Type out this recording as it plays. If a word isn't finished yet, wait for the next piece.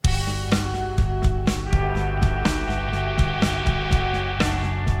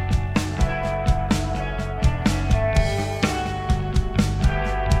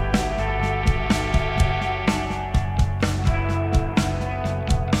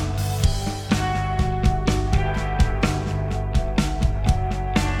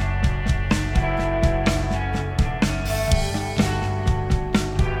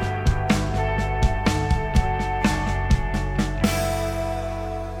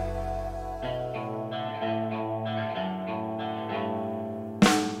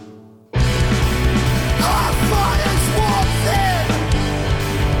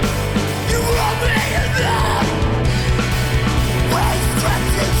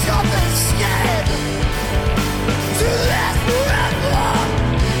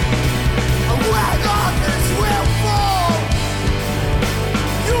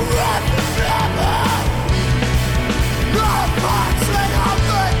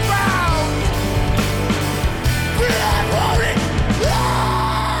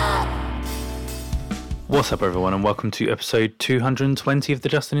What's up, everyone, and welcome to episode 220 of the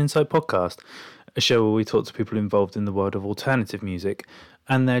Just an Insight podcast, a show where we talk to people involved in the world of alternative music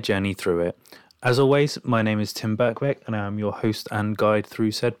and their journey through it. As always, my name is Tim Birkbeck, and I am your host and guide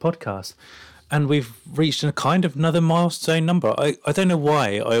through said podcast. And we've reached a kind of another milestone number. I don't know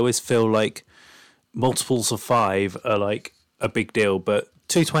why. I always feel like multiples of 5 are like a big deal, but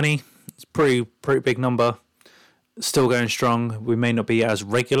 220 is pretty big number. Still going strong. We may not be as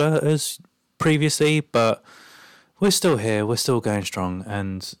regular as previously, but we're still here. We're still going strong.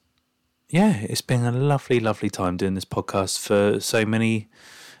 And yeah, it's been a lovely time doing this podcast for so many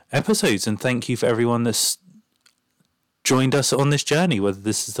episodes. And thank you for everyone that's joined us on this journey, whether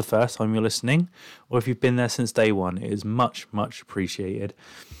this is the first time you're listening or if you've been there since day one. It is much appreciated.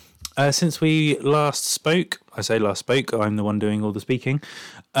 Since we last spoke, I'm the one doing all the speaking.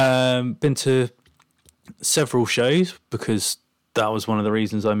 Been to several shows because that was one of the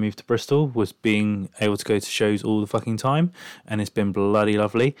reasons I moved to Bristol, was being able to go to shows all the fucking time, and it's been bloody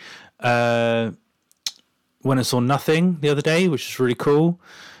lovely. When I saw Nothing the other day, which was really cool.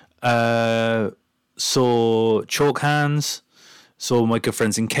 Saw Chalk Hands, saw my good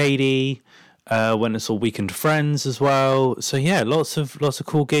friends in Katie. Went and saw Weekend Friends as well. So yeah, lots of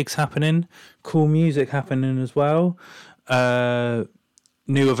cool gigs happening, cool music happening as well. New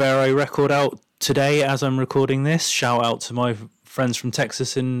Avero record out today as I'm recording this. Shout out to my friends from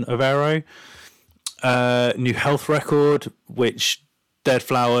Texas in Avero. New Health record, which Dead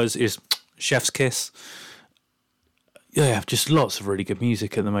Flowers is chef's kiss. Yeah, just lots of really good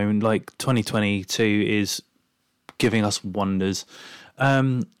music at the moment. Like 2022 is giving us wonders.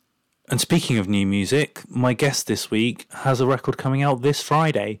 And speaking of new music, my guest this week has a record coming out this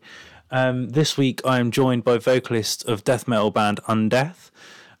Friday. This week I am joined by vocalist of death metal band Undeath,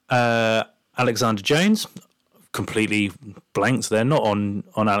 Alexander Jones. Completely blanked there, not on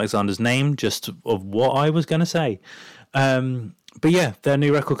Alexander's name, just of what I was going to say. But yeah, their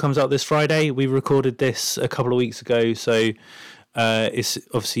new record comes out this Friday. We recorded this a couple of weeks ago, so it's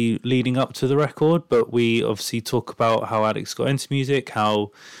obviously leading up to the record, but we obviously talk about how Alex got into music,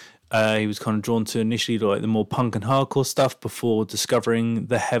 how he was kind of drawn to initially like the more punk and hardcore stuff before discovering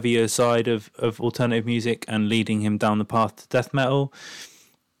the heavier side of alternative music and leading him down the path to death metal.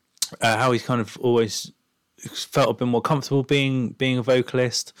 How he's kind of always felt a bit more comfortable being a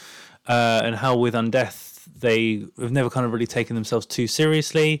vocalist, and how with Undeath they have never kind of really taken themselves too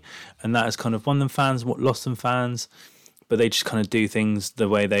seriously, and that has kind of won them fans, lost them fans, but they just kind of do things the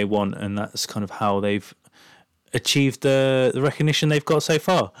way they want, and that's kind of how they've achieved the recognition they've got so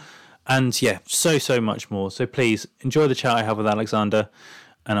far. And yeah, so much more. So please enjoy the chat I have with Alexander,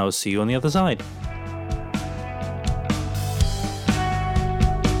 and I will see you on the other side.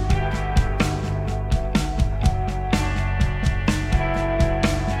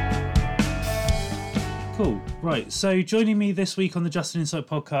 Cool. Right, so joining me this week on the Just an Insight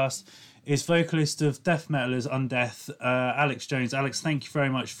podcast is vocalist of death metalers Undeath, Alex Jones. Alex, thank you very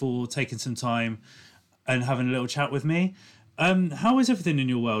much for taking some time and having a little chat with me. How is everything in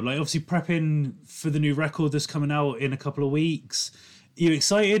your world? Like, obviously prepping for the new record that's coming out in a couple of weeks. Are you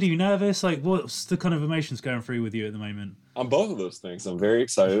excited? Are you nervous? Like, what's the kind of emotions going through with you at the moment? I'm both of those things. I'm very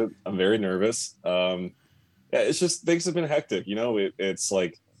excited. I'm very nervous. Yeah, it's just things have been hectic. You know, it's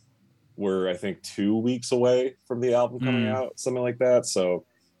like we're, I think, 2 weeks away from the album coming out, something like that. So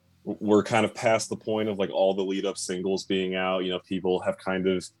we're kind of past the point of like all the lead up singles being out. You know, people have kind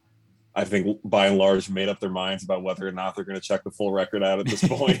of, I think, by and large, made up their minds about whether or not they're going to check the full record out at this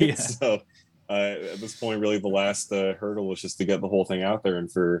point. Yeah. So at this point, really, the last hurdle was just to get the whole thing out there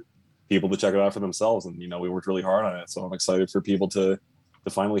and for people to check it out for themselves. And, you know, we worked really hard on it. So I'm excited for people to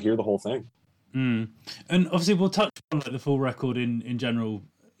finally hear the whole thing. And obviously we'll touch on like the full record in general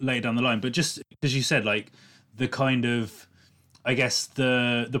later down the line. But just as you said, like the kind of, I guess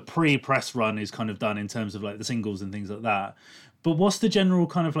the pre-press run is kind of done in terms of like the singles and things like that. But what's the general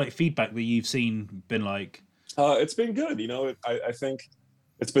kind of like feedback that you've seen been like? It's been good. You know, I think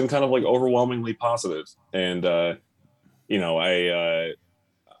it's been kind of like overwhelmingly positive. And, you know,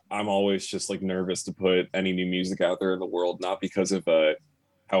 I'm always just like nervous to put any new music out there in the world, not because of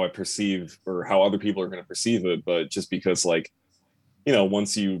how I perceive or how other people are going to perceive it, but just because like, you know,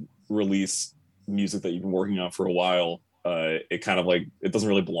 once you release music that you've been working on for a while, it kind of like, it doesn't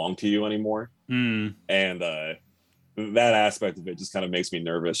really belong to you anymore. And, that aspect of it just kind of makes me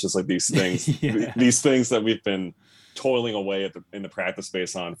nervous. Just like these things, these things that we've been toiling away in the practice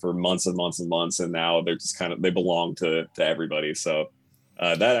space on for months and months and months, and now they're just kind of, they belong to everybody. So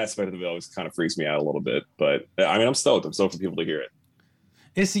that aspect of it always kind of freaks me out a little bit. But I mean, I'm stoked for people to hear it.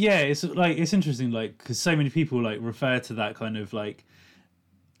 It's like, it's interesting, like, because so many people like refer to that kind of like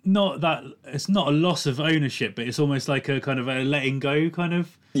not that it's not a loss of ownership, but it's almost like a kind of a letting go kind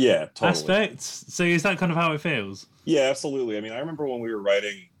of Yeah, totally. aspect. So is that kind of how it feels? Yeah, absolutely. I mean, I remember when we were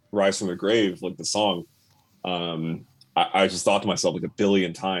writing Rise from the Grave, like the song, I just thought to myself like a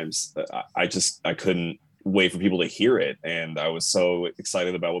billion times, I couldn't wait for people to hear it. And I was so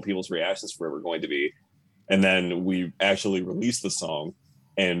excited about what people's reactions were going to be. And then we actually released the song,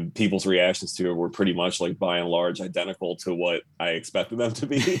 and people's reactions to it were pretty much like by and large identical to what I expected them to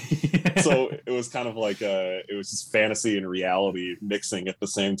be. So it was kind of like it was just fantasy and reality mixing at the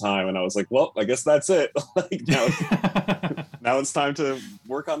same time. And I was like, well, I guess that's it. Like now it's time to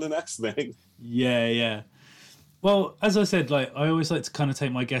work on the next thing. Yeah, yeah. Well, as I said, like I always like to kind of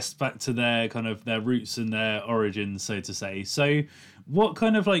take my guests back to their kind of their roots and their origins, so to say. So, what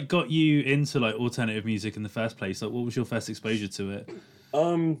kind of like got you into like alternative music in the first place? Like, what was your first exposure to it?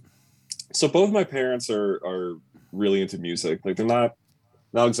 Um, so both my parents are really into music. Like they're not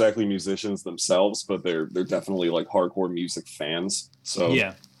exactly musicians themselves, but they're definitely like hardcore music fans. So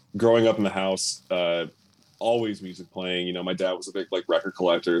Yeah, growing up in the house, always music playing. You know, my dad was a big like record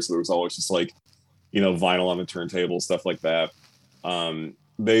collector, so there was always just like, you know, vinyl on the turntable, stuff like that.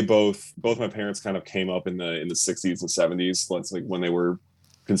 They both my parents kind of came up in the 60s and 70s. That's like when they were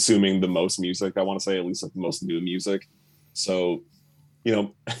consuming the most music, I want to say, at least like the most new music. So, you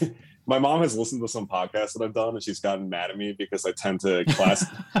know, my mom has listened to some podcasts that I've done, and she's gotten mad at me because I tend to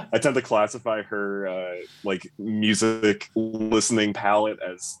classify her like music listening palette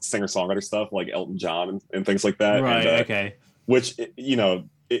as singer songwriter stuff like Elton John and things like that. right. And Okay. which, you know,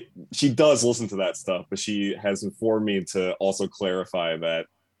 she does listen to that stuff, but she has informed me to also clarify that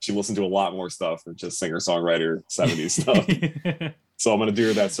she listened to a lot more stuff than just singer songwriter 70s stuff. So I'm going to do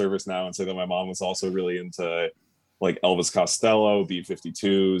her that service now and say that my mom was also really into like Elvis Costello,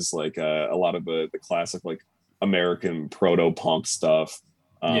 B-52s, like a lot of the classic like American proto punk stuff,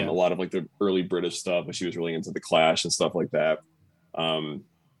 a Yeah. lot of like the early British stuff. But she was really into the Clash and stuff like that. Um,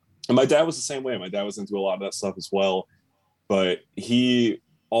 and my dad was the same way. My dad was into a lot of that stuff as well, but he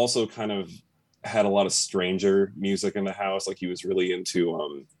also kind of had a lot of stranger music in the house. Like he was really into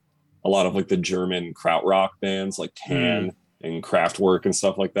a lot of like the German krautrock bands like Mm. Can and Kraftwerk and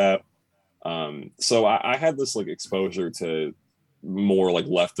stuff like that. So I had this like exposure to more like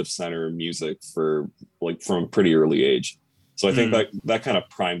left of center music for like from a pretty early age. So I think Mm. that kind of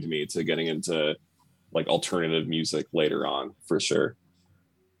primed me to getting into like alternative music later on for sure.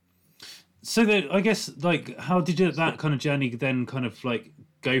 So that I guess like how did that kind of journey then kind of like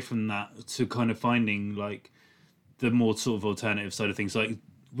go from that to kind of finding like the more sort of alternative side of things? Like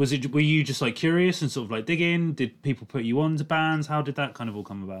were you just like curious and sort of like digging? Did people put you on to bands? How did that kind of all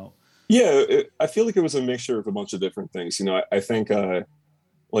come about? Yeah, I feel like it was a mixture of a bunch of different things. You know, I think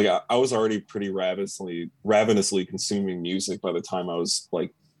like I was already pretty ravenously consuming music by the time I was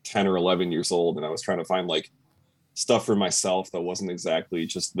like 10 or 11 years old, and I was trying to find like stuff for myself that wasn't exactly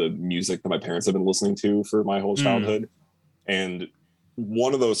just the music that my parents had been listening to for my whole Mm. childhood. And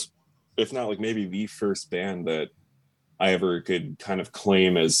one of those, if not like maybe the first band that I ever could kind of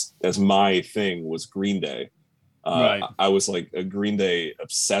claim as my thing was Green Day. Right. I was like a Green Day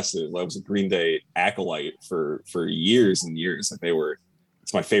obsessive. I was a Green Day acolyte for years and years. Like they were,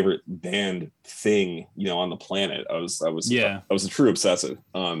 it's my favorite band thing, you know, on the planet. Yeah. I was a true obsessive.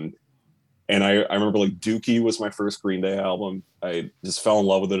 And I remember like Dookie was my first Green Day album. I just fell in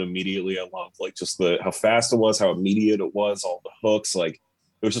love with it immediately. I loved like just the how fast it was, how immediate it was, all the hooks. Like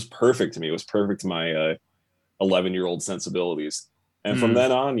it was just perfect to me. It was perfect to my 11-year-old sensibilities. And from Mm.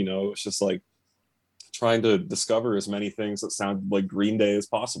 then on, you know, it was just like trying to discover as many things that sounded like Green Day as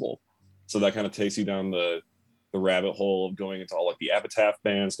possible. So that kind of takes you down the rabbit hole of going into all like the Epitaph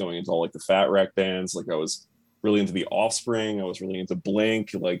bands, going into all like the Fat Wreck bands. Like I was really into the Offspring. I was really into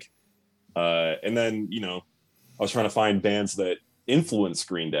Blink. Like and then, you know, I was trying to find bands that influenced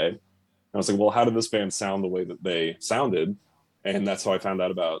Green Day. And I was like, well, how did this band sound the way that they sounded? And that's how I found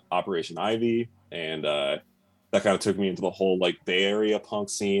out about Operation Ivy. And that kind of took me into the whole like Bay Area punk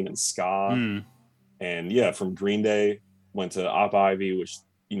scene and ska. Mm. And yeah, from Green Day, went to Op Ivy, which,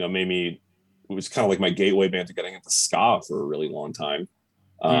 you know, made me, it was kind of like my gateway band to getting into ska for a really long time.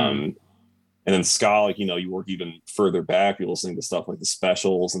 Mm. Um, and then ska, like, you know, you work even further back, you're listening to stuff like the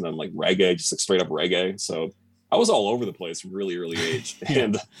Specials and then like reggae, just like straight up reggae. So I was all over the place from really early age.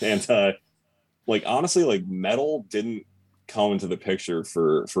 Yeah. And like honestly, like metal didn't come into the picture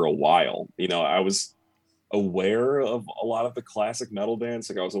for a while. You know, I was aware of a lot of the classic metal bands.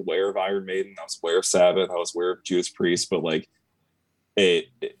 Like I was aware of Iron Maiden, I was aware of Sabbath, I was aware of Judas Priest, but like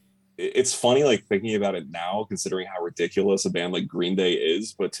it's funny like thinking about it now, considering how ridiculous a band like Green Day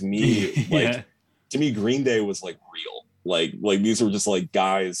is. But to me, like Yeah. to me, Green Day was like real. Like these were just like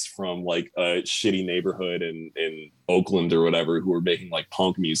guys from like a shitty neighborhood in Oakland or whatever who were making like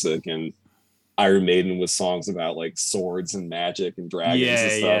punk music, and Iron Maiden with songs about like swords and magic and dragons and Yeah,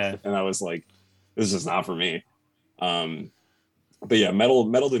 stuff. yeah. And I was like, this is just not for me. Um, but yeah, metal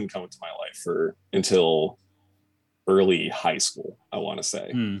didn't come into my life for until early high school, I want to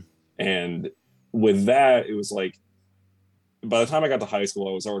say. Mm. And with that, it was like by the time I got to high school,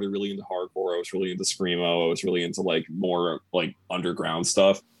 I was already really into hardcore. I was really into screamo. I was really into like more like underground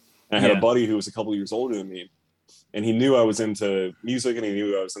stuff. And I had a Yeah. buddy who was a couple years older than me, and he knew I was into music, and he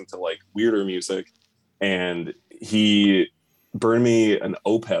knew I was into like weirder music, and he burned me an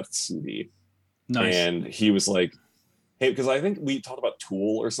Opeth CD, Nice. and he was like, "Hey," because I think we talked about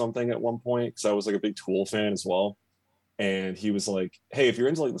Tool or something at one point, because I was like a big Tool fan as well. And he was like, "Hey, if you're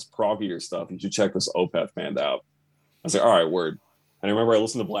into like this proggier stuff, you should check this Opeth band out." I was like, "All right, word." And I remember I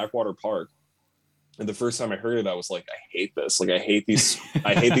listened to Blackwater Park, and the first time I heard it, I was like, "I hate this. Like, I hate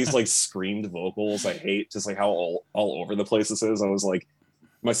these like screamed vocals. I hate just like how all over the place this is." I was like,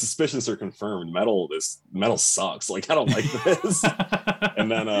 my suspicions are confirmed. This metal sucks. Like, I don't like this.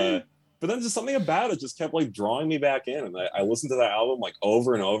 And then, but then just something about it just kept like drawing me back in, and I listened to that album like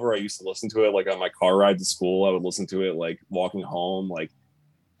over and over. I used to listen to it like on my car ride to school. I would listen to it like walking home. Like,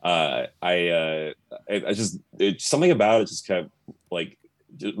 I just something about it just kept like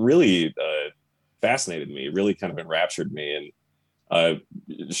just really fascinated me, really kind of enraptured me, and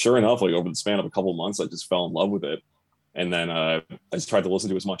sure enough, like over the span of a couple of months, I just fell in love with it. And then I just tried to listen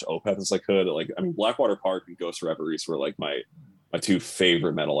to as much Opeth as I could. Like, I mean, Blackwater Park and Ghost Reveries were like my two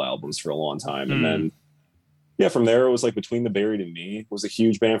favorite metal albums for a long time. And then yeah, from there it was like Between the Buried and Me was a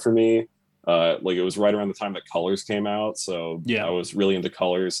huge band for me. Like it was right around the time that Colors came out, so Yeah. I was really into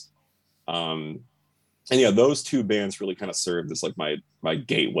Colors. And yeah, those two bands really kind of served as like my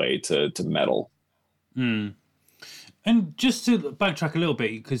gateway to metal. Mm. And just to backtrack a little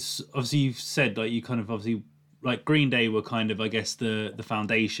bit, because obviously you've said like you kind of obviously like Green Day were kind of, I guess, the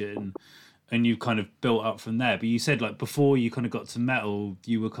foundation, and you kind of built up from there. But you said like before you kind of got to metal,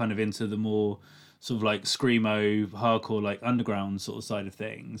 you were kind of into the more sort of like screamo, hardcore, like underground sort of side of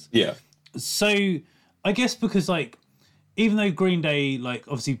things. Yeah. So I guess because like even though Green Day like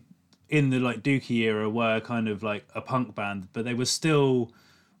obviously in the like Dookie era were kind of like a punk band, but they were still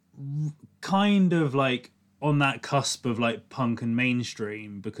kind of like on that cusp of like punk and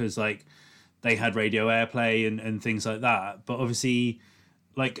mainstream because like they had radio airplay and things like that. But obviously,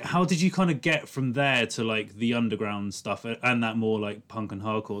 like, how did you kind of get from there to like the underground stuff and that more like punk and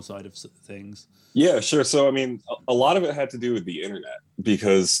hardcore side of things? Yeah, sure. So, I mean, a lot of it had to do with the internet,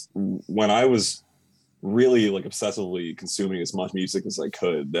 because when I was really like obsessively consuming as much music as I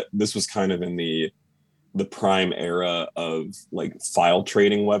could, that this was kind of in the prime era of like file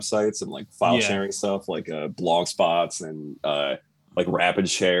trading websites and like file Yeah. sharing stuff, like blog spots and like Rapid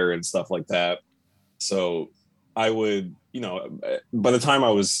Share and stuff like that. So I would, by the time I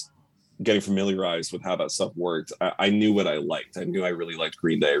was getting familiarized with how that stuff worked, I knew what I liked. I knew I really liked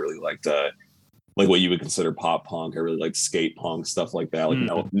Green Day. I really liked like what you would consider pop punk. I really liked skate punk, stuff like that.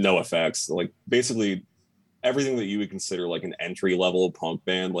 Like no effects, like basically everything that you would consider like an entry level punk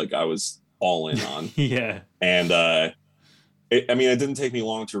band. Like I was all in on. Yeah. And it didn't take me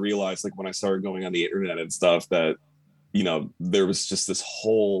long to realize, like when I started going on the internet and stuff, that there was just this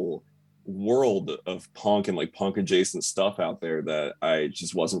whole world of punk and like punk adjacent stuff out there that I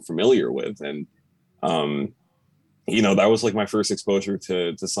just wasn't familiar with. And that was like my first exposure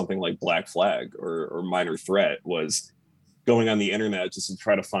to something like Black Flag or Minor Threat, was going on the internet just to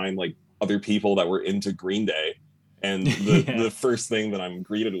try to find like other people that were into Green Day. And the first thing that I'm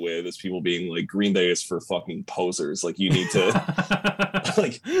greeted with is people being like, Green Day is for fucking posers. Like you need to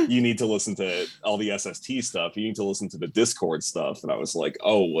listen to all the SST stuff. You need to listen to the Discord stuff. And I was like,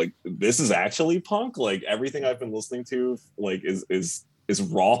 oh, like this is actually punk. Like everything I've been listening to like is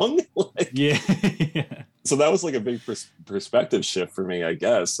wrong. Like, yeah. So that was like a big perspective shift for me, I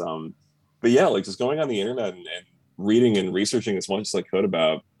guess. But yeah, like just going on the internet and reading and researching as much as I could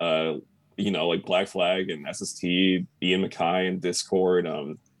about like Black Flag and SST, Ian MacKaye and Discord,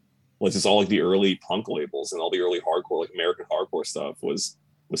 like just all like the early punk labels and all the early hardcore, like American hardcore stuff was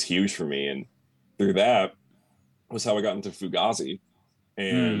huge for me. And through that was how I got into Fugazi.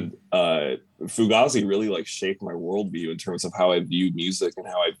 And Fugazi really like shaped my worldview in terms of how I viewed music and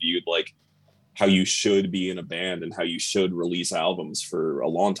how I viewed like how you should be in a band and how you should release albums for a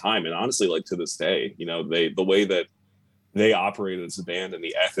long time. And honestly, like to this day, the way that they operated as a band and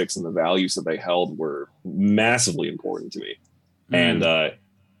the ethics and the values that they held were massively important to me. And,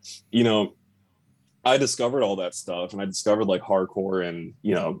 I discovered all that stuff, and I discovered like hardcore and,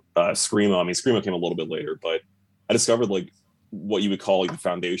 Screamo. I mean, Screamo came a little bit later, but I discovered like what you would call like the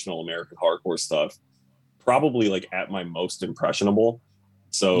foundational American hardcore stuff probably like at my most impressionable.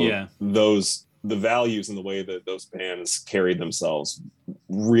 So Yeah. the values and the way that those bands carried themselves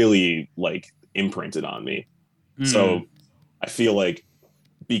really like imprinted on me. So Mm. I feel like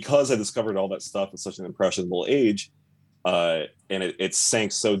because I discovered all that stuff at such an impressionable age, and it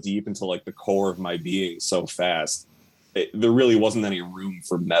sank so deep into like the core of my being so fast, there really wasn't any room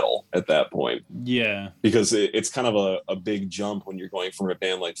for metal at that point. Yeah. Because it's kind of a big jump when you're going from a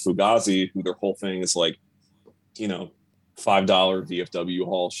band like Fugazi, who their whole thing is like, you know, $5 VFW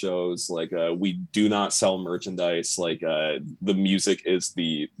hall shows. Like, we do not sell merchandise. Like, the music is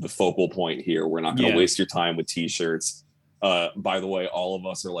the focal point here. We're not going to Yeah. waste your time with t-shirts. By the way, all of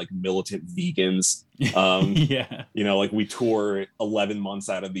us are like militant vegans. Yeah. You know, like we tour 11 months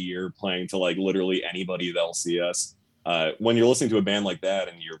out of the year playing to like literally anybody that'll see us. When you're listening to a band like that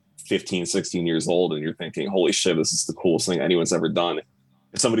and you're 15, 16 years old and you're thinking, holy shit, this is the coolest thing anyone's ever done.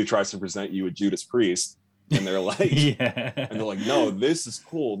 If somebody tries to present you a Judas Priest and they're like, Yeah. and they're like, no, this is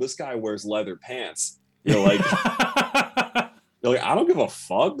cool. This guy wears leather pants. You're like, I don't give a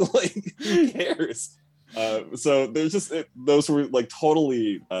fuck. Like, who cares? So there's just those were like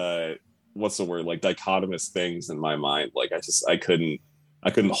totally what's the word, like dichotomous things in my mind. Like I couldn't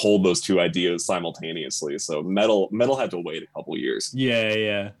hold those two ideas simultaneously. So metal had to wait a couple years.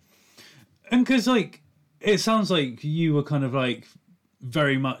 Yeah. And because like it sounds like you were kind of like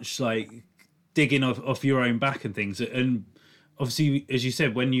very much like digging off your own back and things, and obviously as you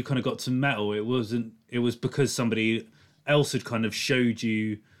said, when you kind of got to metal, it was because somebody else had kind of showed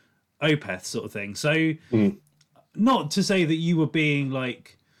you Opeth sort of thing. So not to say that you were being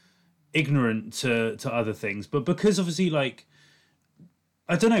like ignorant to other things, but because obviously like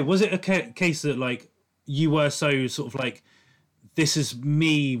I don't know, was it a case that like you were so sort of like, this is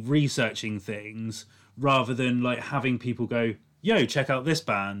me researching things rather than like having people go, yo, check out this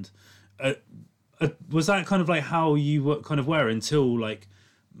band? Was that kind of like how you were until like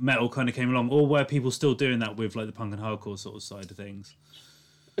metal kind of came along, or were people still doing that with like the punk and hardcore sort of side of things?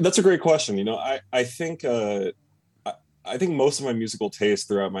 That's a great question. You know, I think I think most of my musical taste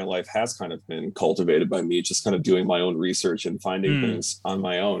throughout my life has kind of been cultivated by me just kind of doing my own research and finding things on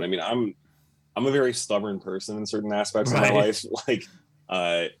my own. I mean, I'm a very stubborn person in certain aspects of my life. Like,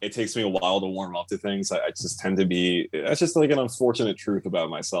 it takes me a while to warm up to things. I just tend to be, that's just like an unfortunate truth about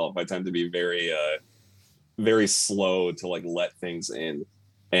myself. I tend to be very, very slow to like let things in.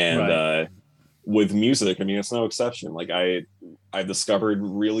 And, with music, I mean, it's no exception. Like I discovered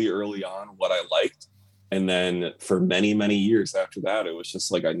really early on what I liked. And then for many, many years after that, it was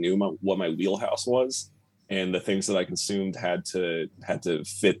just like I knew what my wheelhouse was, and the things that I consumed had to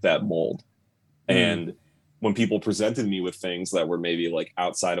fit that mold. And when people presented me with things that were maybe like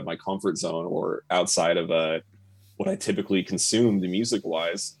outside of my comfort zone or outside of what I typically consumed music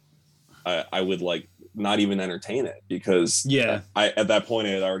wise, I would like not even entertain it, because I at that point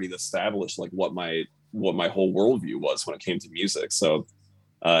I had already established like what my whole worldview was when it came to music. So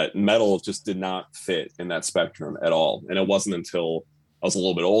metal just did not fit in that spectrum at all. And it wasn't until I was a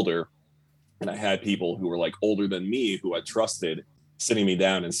little bit older and I had people who were like older than me who I trusted sitting me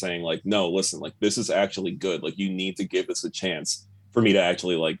down and saying like, no, listen, like this is actually good. Like you need to give this a chance, for me to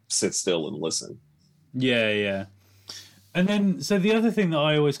actually like sit still and listen. Yeah. And then, so the other thing that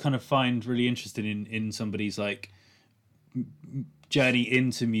I always kind of find really interesting in somebody's like journey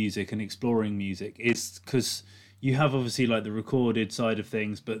into music and exploring music is because you have obviously like the recorded side of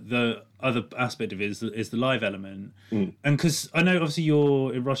things, but the other aspect of it is the live element. And because I know obviously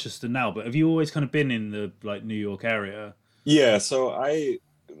you're in Rochester now, but have you always kind of been in the like New York area? Yeah, so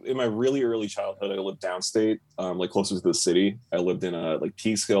in my really early childhood, I lived downstate, like closer to the city. I lived in like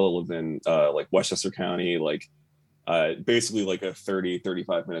Peekskill. I lived in like Westchester County, like basically like a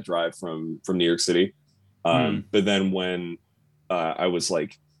 35 minute drive from New York City. But then when I was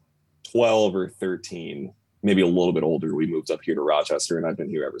like 12 or 13, maybe a little bit older, we moved up here to Rochester, and I've been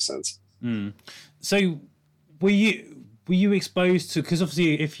here ever since. So were you exposed to, because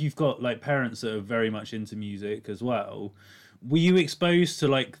obviously if you've got like parents that are very much into music as well, were you exposed to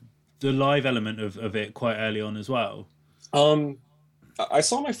like the live element of it quite early on as well? I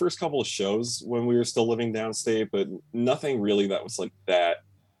saw my first couple of shows when we were still living downstate, but nothing really that was like that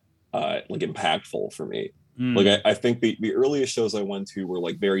like impactful for me. Like I think the earliest shows I went to were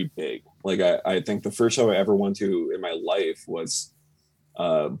like very big. Like I think the first show I ever went to in my life was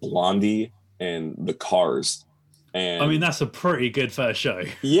Blondie and the Cars. And I mean, that's a pretty good first show.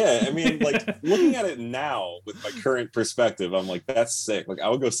 Yeah, I mean, like looking at it now with my current perspective, I'm like, that's sick. Like I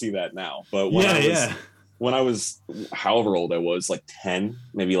would go see that now. But when I was however old I was, like 10,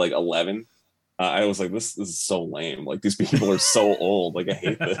 maybe like 11, I was like, this is so lame. Like these people are so old. Like I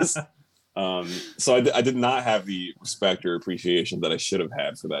hate this. So I did not have the respect or appreciation that I should have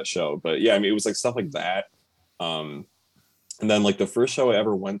had for that show. But yeah, I mean, it was like stuff like that. Um, and then like the first show I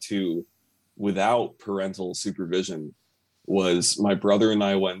ever went to without parental supervision was my brother and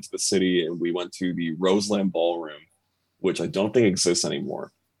I went to the city and we went to the Roseland Ballroom, which I don't think exists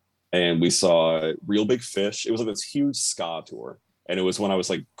anymore. And we saw Real Big Fish. It was like this huge ska tour. And it was when I was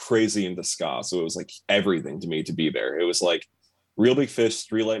like crazy into ska. So it was like everything to me to be there. It was like Real Big Fish,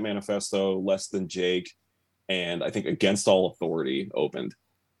 Streetlight Manifesto, Less Than Jake, and I think Against All Authority opened.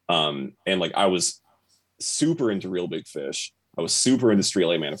 And like I was super into Real Big Fish. I was super into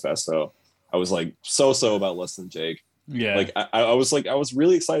Streetlight Manifesto. I was like so about Less Than Jake. Yeah. Like I was like I was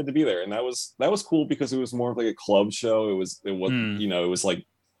really excited to be there, and that was cool because it was more of like a club show. It was Mm. you know, it was like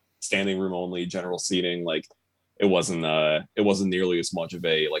standing room only, general seating. Like it wasn't nearly as much of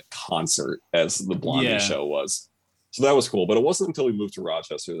a like concert as the Blondie Yeah. show was. So that was cool. But it wasn't until we moved to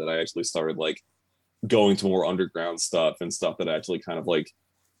Rochester that I actually started like going to more underground stuff and stuff that actually kind of like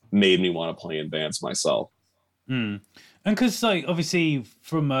made me want to play in bands myself. Mm. And because, like, obviously,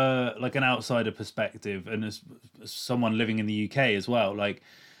 from like an outsider perspective, and as someone living in the UK as well, like,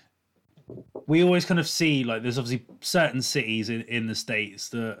 we always kind of see like there's obviously certain cities in the states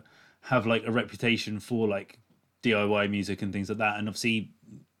that have like a reputation for like DIY music and things like that, and obviously,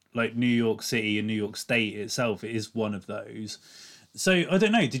 like New York City and New York State itself is one of those. So I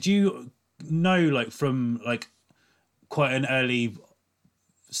don't know. Did you know like from like quite an early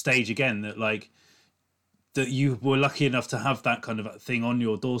stage again that like that you were lucky enough to have that kind of thing on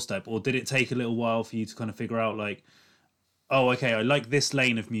your doorstep, or did it take a little while for you to kind of figure out like, oh, okay, I like this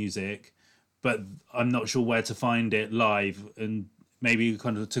lane of music, but I'm not sure where to find it live, and maybe it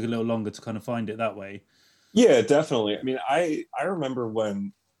kind of took a little longer to kind of find it that way. Yeah, definitely. I mean, I remember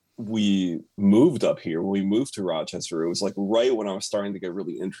when we moved up here, when we moved to Rochester, it was like right when I was starting to get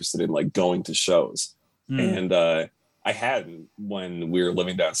really interested in like going to shows. Mm. And I hadn't when we were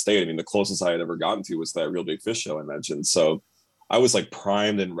living downstate. I mean, the closest I had ever gotten to was that Real Big Fish show I mentioned. So I was like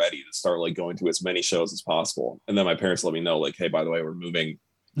primed and ready to start like going to as many shows as possible. And then my parents let me know, like, hey, by the way, we're moving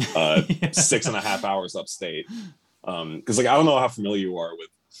Yeah. 6.5 hours upstate. Because like I don't know how familiar you are with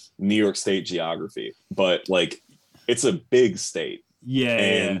New York State geography, but like it's a big state, Yeah, yeah,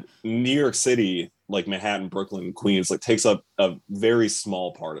 and New York City, like Manhattan, Brooklyn, Queens, like takes up a very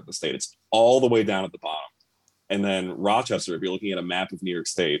small part of the state. It's all the way down at the bottom. And then Rochester, if you're looking at a map of New York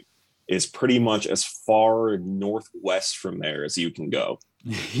State, is pretty much as far northwest from there as you can go.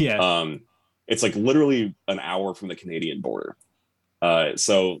 yeah, Um, it's like literally an hour from the Canadian border.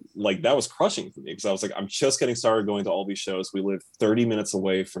 So like that was crushing for me because I was like, I'm just getting started going to all these shows. We live 30 minutes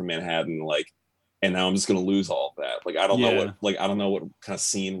away from Manhattan, like, and now I'm just gonna lose all of that. Like yeah, I don't know what kind of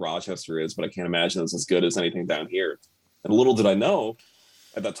scene Rochester is, but I can't imagine it's as good as anything down here. And little did I know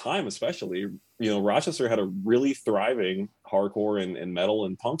at that time, especially, Rochester had a really thriving hardcore and metal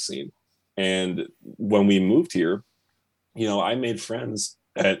and punk scene. And when we moved here, I made friends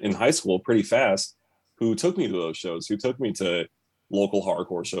in high school pretty fast who took me to those shows, who took me to local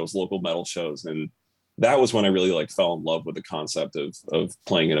hardcore shows, local metal shows. And that was when I really like fell in love with the concept of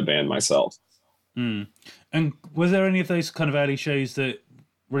playing in a band myself. mm. And was there any of those kind of early shows that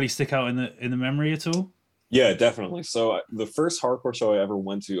really stick out in the memory at all? Yeah, definitely. So the first hardcore show I ever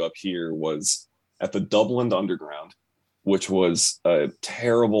went to up here was at the Dublin Underground, which was a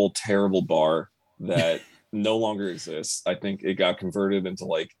terrible, terrible bar that no longer exists. I think it got converted into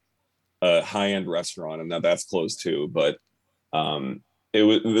like a high-end restaurant, and now that's closed too. But it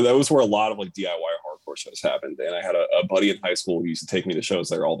was that was where a lot of like DIY hardcore shows happened. And I had a buddy in high school who used to take me to shows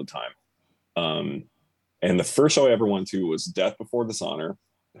there all the time. Um, and the first show I ever went to was Death Before Dishonor,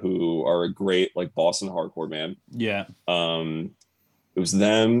 who are a great like Boston hardcore band. Yeah, Um, it was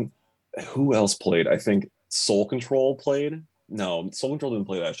them. Who else played? I think Soul Control played. No, Soul Control didn't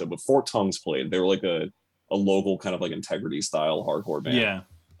play that show, but Four Tongues played. They were like a local kind of like integrity style hardcore band. yeah,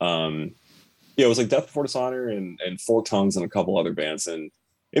 Um, yeah, it was like Death Before Dishonor and Four Tongues and a couple other bands, and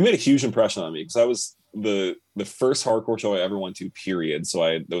it made a huge impression on me because that was the first hardcore show I ever went to. Period. So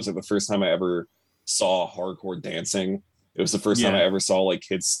that was like the first time I ever saw hardcore dancing. It was the first time I yeah, ever saw like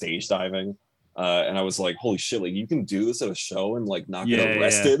kids stage diving. And I was like, holy shit, like you can do this at a show and like not get yeah, yeah,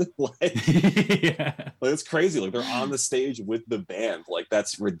 arrested. Like yeah. it's crazy. Like they're on the stage with the band. Like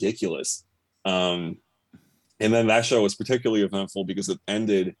that's ridiculous. Um, and then that show was particularly eventful because it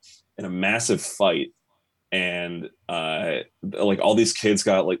ended in a massive fight. And like all these kids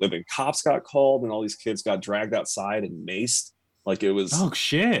got like the cops got called and all these kids got dragged outside and maced. Like Oh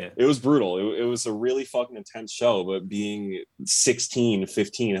shit. it was brutal. It was a really fucking intense show, but being 16,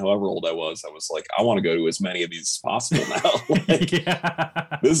 15, however old I was like, I want to go to as many of these as possible now. Like,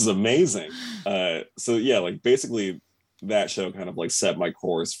 Yeah. this is amazing. So yeah, like basically that show kind of like set my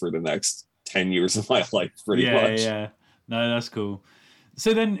course for the next 10 years of my life, pretty Yeah, much. yeah. No, that's cool.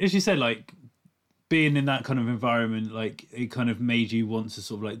 So then, as you said, like being in that kind of environment, like it kind of made you want to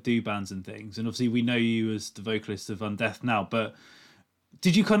sort of like do bands and things. And obviously, we know you as the vocalist of Undeath now, but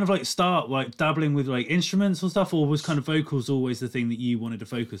did you kind of like start like dabbling with like instruments or stuff, or was kind of vocals always the thing that you wanted to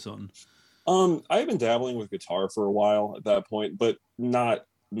focus on? I've been dabbling with guitar for a while at that point, but not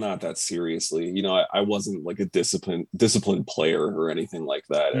that seriously. You know, I wasn't like a disciplined player or anything like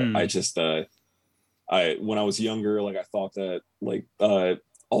that. I Hmm. just I when I was younger, like I thought that like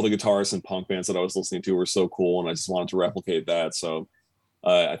all the guitarists and punk bands that I was listening to were so cool, and I just wanted to replicate that. So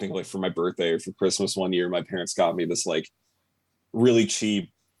I think like for my birthday or for Christmas one year, my parents got me this like really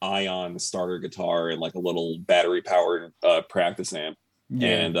cheap Ion starter guitar and like a little battery powered practice amp, Yeah.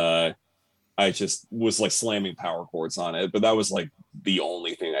 and I just was like slamming power chords on it. But that was like the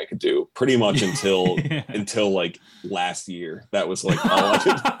only thing I could do pretty much Yeah. until like last year. That was like all I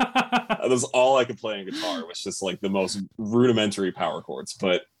could. That was all I could play on guitar, was just like the most rudimentary power chords.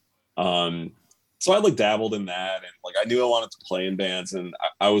 But um, so I like dabbled in that, and like I knew I wanted to play in bands, and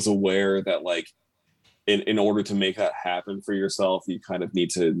I was aware that like in order to make that happen for yourself, you kind of need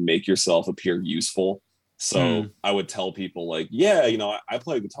to make yourself appear useful. So Hmm. I would tell people like, yeah, you know, I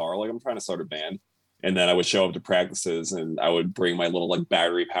play guitar, like I'm trying to start a band. And then I would show up to practices and I would bring my little like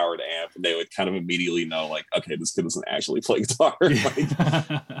battery powered amp, and they would kind of immediately know like, okay, this kid doesn't actually play guitar. Like,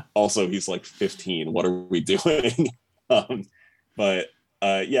 Yeah. also he's like 15. What are we doing? um, but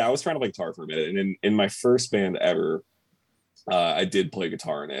yeah, I was trying to play guitar for a minute. And in my first band ever, I did play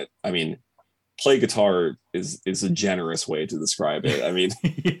guitar in it. I mean, play guitar is a generous way to describe it. I mean,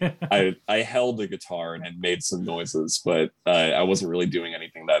 Yeah. I held the guitar and had made some noises, but I wasn't really doing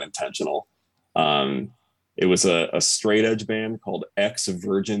anything that intentional. Um, it was a straight edge band called X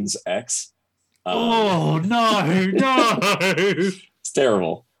Virgins X. Oh no, no. It's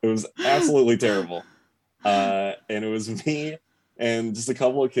terrible. It was absolutely terrible. And it was me and just a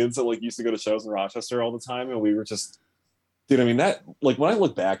couple of kids that like used to go to shows in Rochester all the time, and we were just, dude, I mean, that, like, when I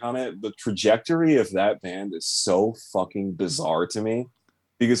look back on it, the trajectory of that band is so fucking bizarre to me,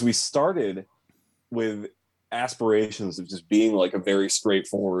 because we started with aspirations of just being like a very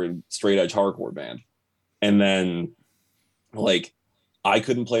straightforward, straight edge hardcore band. And then, like, I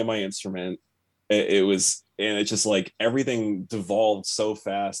couldn't play my instrument. It was, and it's just like everything devolved so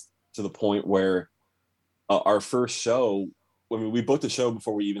fast to the point where our first show, I mean, we booked a show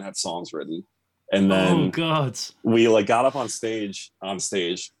before we even had songs written. And Oh then god. we like got up on stage,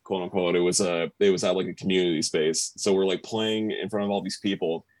 quote unquote. It was at like a community space, so we're like playing in front of all these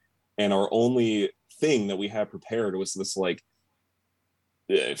people, and our only thing that we had prepared was this like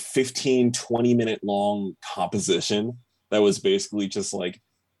 15-20 minute long composition that was basically just like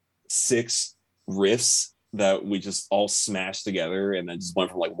 6 riffs that we just all smashed together, and then just went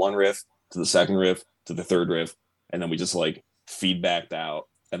from like one riff to the second riff to the third riff, and then we just like feedbacked out,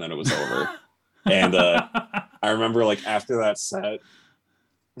 and then it was over. And I remember like after that set,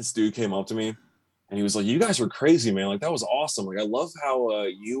 this dude came up to me and he was like, "You guys were crazy, man. Like that was awesome. Like I love how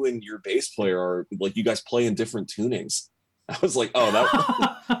you and your bass player are like, you guys play in different tunings." I was like, "Oh,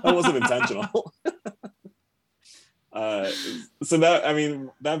 that wasn't intentional." uh, so that, I mean,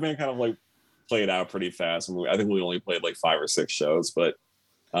 that band kind of like played out pretty fast. I think we only played like 5 or 6 shows, but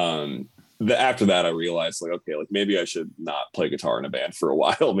um, after that, I realized like, okay, like maybe I should not play guitar in a band for a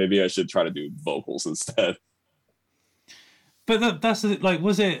while. Maybe I should try to do vocals instead. But that's like,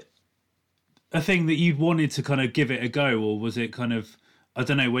 was it a thing that you'd wanted to kind of give it a go, or was it kind of, I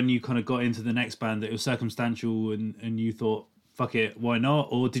don't know, when you kind of got into the next band that it was circumstantial and you thought, fuck it, why not?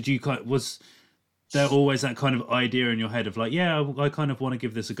 Or did you kind of, was there always that kind of idea in your head of like, yeah, I kind of want to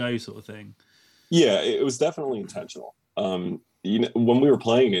give this a go, sort of thing? Yeah, it was definitely intentional. You know, when we were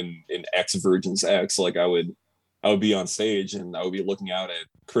playing in X Virgins X, like I would be on stage and I would be looking out at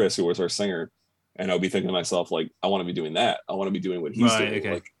Chris, who was our singer, and I would be thinking to myself like, I want to be doing that. I want to be doing what he's Right. doing.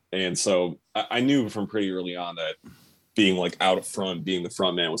 Okay. Like, and so I knew from pretty early on that being like out front, being the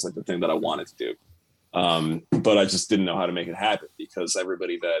front man was like the thing that I wanted to do. But I just didn't know how to make it happen, because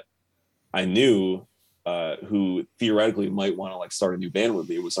everybody that I knew who theoretically might want to like start a new band with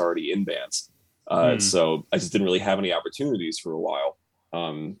me was already in bands. Hmm. So I just didn't really have any opportunities for a while.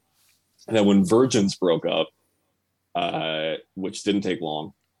 And then when Virgins broke up, which didn't take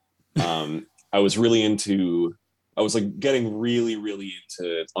long, I was really into, I was like getting really, really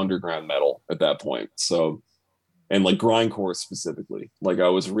into underground metal at that point. So and like grindcore specifically. Like I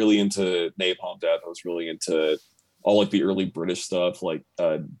was really into Napalm Death. I was really into all like the early British stuff, like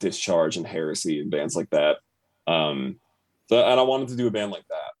Discharge and Heresy and bands like that. And I wanted to do a band like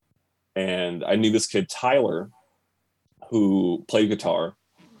that. And I knew this kid Tyler, who played guitar,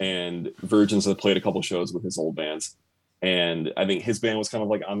 and Virgins had played a couple shows with his old bands. And I think his band was kind of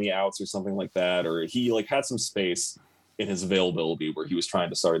like on the outs or something like that, or he like had some space in his availability where he was trying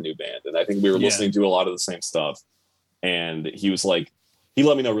to start a new band. And I think we were listening to a lot of the same stuff. And he was like, he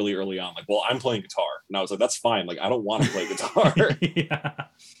let me know really early on, like, well, I'm playing guitar. And I was like, that's fine. Like, I don't want to play guitar.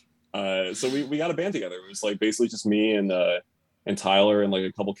 So we got a band together. It was like basically just me and Tyler and like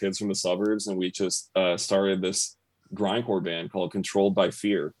a couple kids from the suburbs. And we just started this grindcore band called Controlled by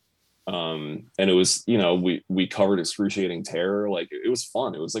Fear. And it was, you know, we covered Excruciating Terror. Like it was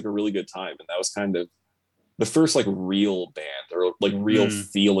fun. It was like a really good time. And that was kind of the first like real band or like real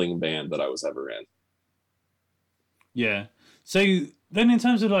feeling band that I was ever in. Yeah. So then in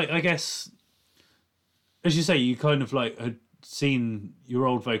terms of like, I guess, as you say, you kind of like had seen your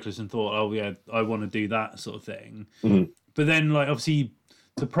old vocalist and thought, oh yeah, I want to do that sort of thing. Mm-hmm. But then like, obviously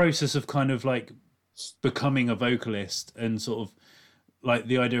the process of kind of like becoming a vocalist and sort of like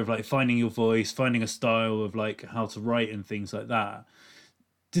the idea of like finding your voice, finding a style of like how to write and things like that.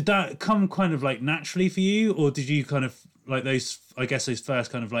 Did that come kind of like naturally for you, or did you kind of like those, I guess those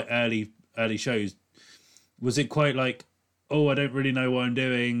first kind of like early shows, was it quite like, oh, I don't really know what I'm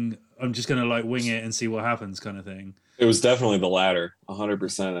doing, I'm just going to like wing it and see what happens kind of thing? It was definitely the latter,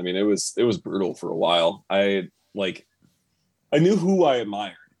 100%. I mean, it was brutal for a while. I knew who I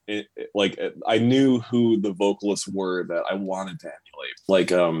admired. I knew who the vocalists were that I wanted to emulate.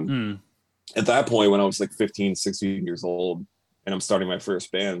 Like, at that point when I was like 15, 16 years old and I'm starting my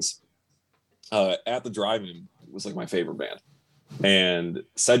first bands, At the Drive-In was like my favorite band. And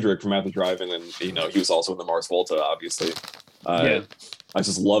Cedric from At the Drive-In, and you know, he was also in the Mars Volta, obviously. I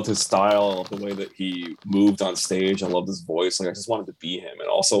just loved his style. I loved the way that he moved on stage. I loved his voice. Like I just wanted to be him. And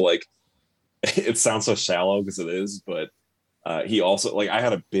also, like, it sounds so shallow because it is, but he also, like, I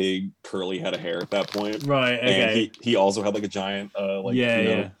had a big curly head of hair at that point. Right. Okay. And he also had like a giant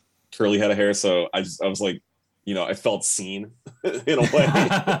curly head of hair. So I was like, you know, I felt seen in a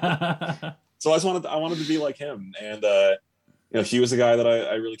way. So I wanted to be like him. And you know, he was a guy that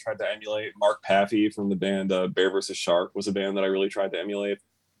I really tried to emulate. Mark Paffey from the band Bear vs. Shark was a band that I really tried to emulate.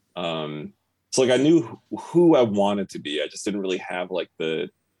 So like I knew who I wanted to be. I just didn't really have like the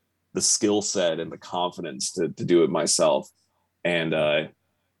skill set and the confidence to do it myself. And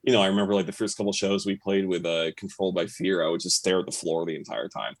you know, I remember like the first couple shows we played with Controlled by Fear, I would just stare at the floor the entire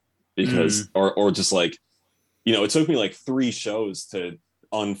time because or just like, you know, it took me like 3 shows to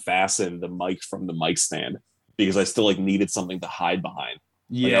unfasten the mic from the mic stand because I still like needed something to hide behind.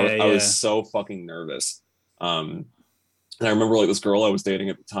 I was so fucking nervous. And I remember like this girl I was dating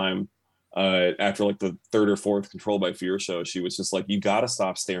at the time, after like the 3rd or 4th Controlled by Fear show, she was just like, you got to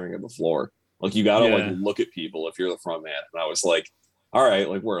stop staring at the floor. Like you got to like look at people if you're the front man. And I was like, all right,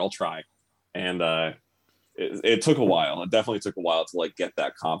 like word, I'll try. And it took a while. It definitely took a while to like get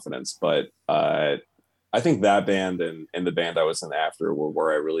that confidence. But I think that band and the band I was in after were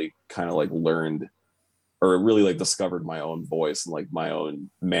where I really kind of like learned or really like discovered my own voice and like my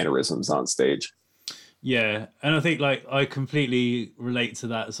own mannerisms on stage. Yeah, and I think like I completely relate to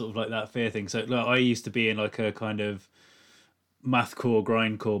that sort of like that fear thing. So like I used to be in like a kind of mathcore,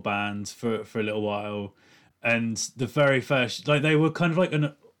 grindcore band for a little while, and the very first like they were kind of like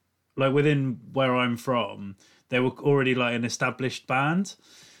like within where I'm from, they were already like an established band.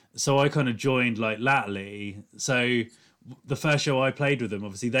 So I kind of joined like latterly. So the first show I played with them,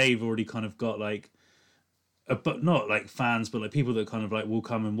 obviously they've already kind of got like but not like fans, but like people that kind of like will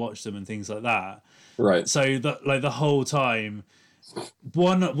come and watch them and things like that. Right. So that like the whole time,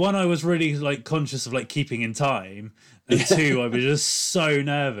 one I was really like conscious of like keeping in time, and 2 I was just so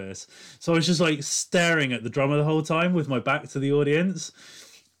nervous. So I was just like staring at the drummer the whole time with my back to the audience.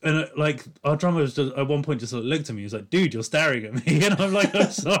 And like our drummer was just, at one point just looked at me. He was like, "Dude, you're staring at me," and I'm like,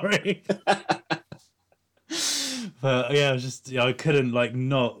 "I'm sorry." But yeah, I was just I couldn't like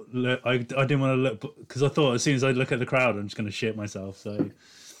not look. I didn't want to look because I thought as soon as I look at the crowd, I'm just going to shit myself. So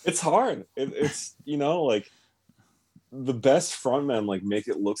it's hard. It's you know, like the best frontmen like make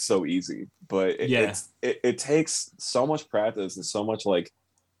it look so easy, but it takes so much practice and so much like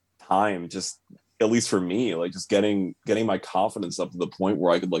time. Just at least for me, like just getting my confidence up to the point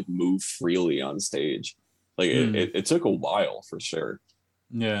where I could like move freely on stage. Like it took a while for sure.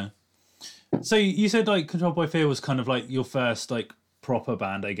 Yeah. So you said like Controlled by Fear was kind of like your first like proper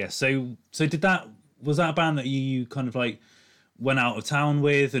band, I guess. So was that a band that you kind of like went out of town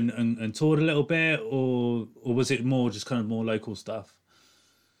with and toured a little bit, or was it more just kind of more local stuff?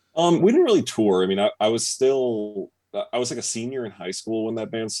 We didn't really tour. I mean, I was still I was like a senior in high school when that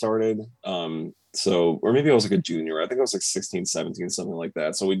band started. So or maybe I was like a junior. I think I was like 16, 17, something like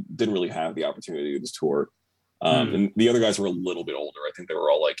that. So we didn't really have the opportunity to just tour. Hmm. And the other guys were a little bit older. I think they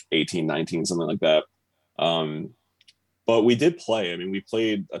were all like 18, 19, something like that. Um, but we did play. I mean, we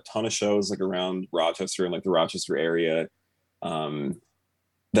played a ton of shows like around Rochester and like the Rochester area. Um,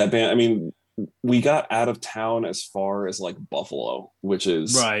 that band, I mean, we got out of town as far as like Buffalo, which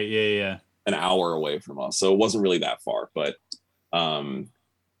is Right. Yeah. Yeah. an hour away from us. So it wasn't really that far, but um,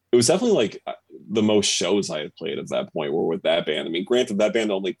 it was definitely like the most shows I had played at that point were with that band. I mean, granted, that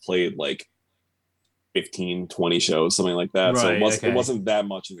band only played like 15, 20 shows, something like that. So Right. it Okay. wasn't that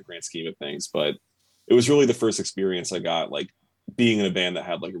much in the grand scheme of things, but it was really the first experience I got like being in a band that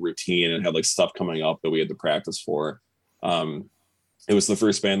had like a routine and had like stuff coming up that we had to practice for. Um, it was the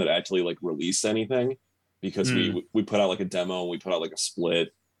first band that actually like released anything because Hmm. we put out like a demo and we put out like a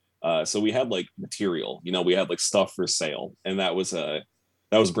split. So we had like material, you know, we had like stuff for sale, and that was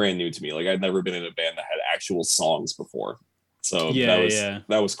brand new to me. Like I'd never been in a band that had actual songs before, so Yeah. Yeah.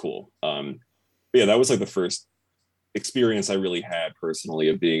 that was cool. But yeah, that was like the first experience I really had personally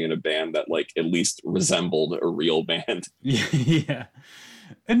of being in a band that like at least resembled a real band. Yeah. Yeah.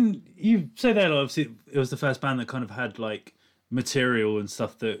 And you say that obviously it was the first band that kind of had like material and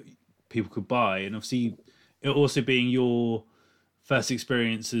stuff that people could buy, and obviously it also being your first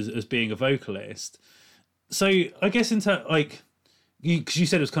experience as being a vocalist. So I guess into like you, because you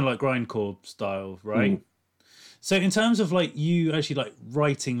said it was kind of like grindcore style, right? Mm. So in terms of like you actually like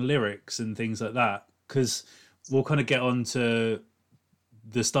writing lyrics and things like that, because we'll kind of get on to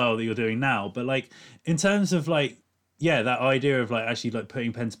the style that you're doing now, but like in terms of like yeah, that idea of like actually like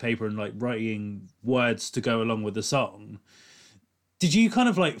putting pen to paper and like writing words to go along with the song, did you kind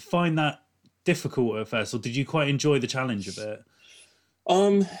of like find that difficult at first, or did you quite enjoy the challenge of it?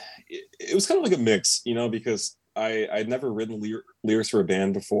 Um, it was kind of like a mix, you know, because I'd never written lyrics for a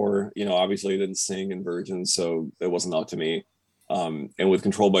band before. You know, obviously I didn't sing in Virgin, so it wasn't up to me. And with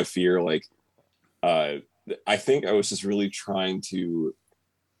Control by Fear, like uh, I think I was just really trying to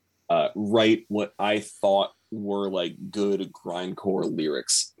write what I thought were like good grindcore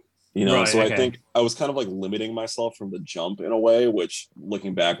lyrics. You know, Right. so I Okay. think I was kind of like limiting myself from the jump in a way, which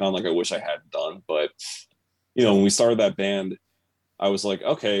looking back on, like I wish I hadn't done. But you know, when we started that band, I was like,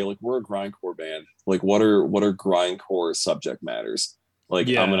 okay, like we're a grindcore band. Like what are grindcore subject matters? Like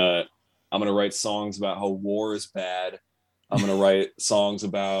Yeah. I'm gonna write songs about how war is bad. I'm gonna write songs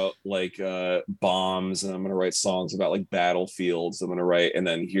about like bombs, and I'm gonna write songs about like battlefields. I'm gonna write, and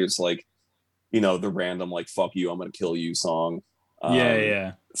then here's like, you know, the random like fuck you, I'm gonna kill you song. Yeah. Um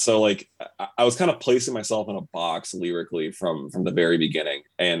Yeah. so like I was kind of placing myself in a box lyrically from the very beginning.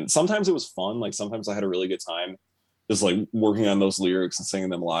 And sometimes it was fun, like sometimes I had a really good time just like working on those lyrics and singing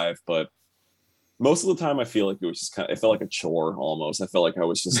them live. But most of the time, I feel like it was just kind of, it felt like a chore almost. I felt like I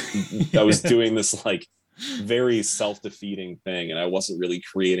was Yeah. doing this like very self defeating thing, and I wasn't really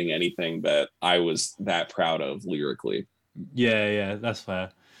creating anything that I was that proud of lyrically. Yeah. Yeah. That's fair.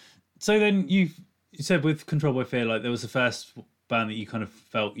 So then you said with Control by Fear, like there was the first band that you kind of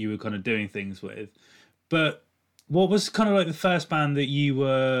felt you were kind of doing things with, but what was kind of like the first band that you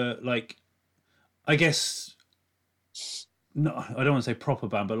were like, I guess, no, I don't want to say proper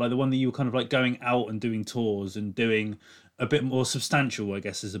band, but like the one that you were kind of like going out and doing tours and doing a bit more substantial, I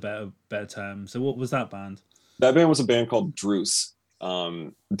guess is a better term. So what was that band? That band was a band called Druse,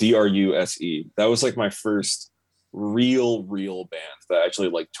 Druse. That was like my first real band that actually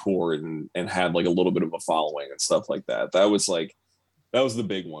like toured and had like a little bit of a following and stuff like that. That was the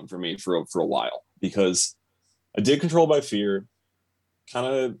big one for me for a while, because I did Control by Fear, kind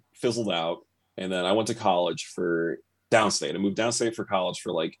of fizzled out, and then I went to college for downstate. I moved downstate for college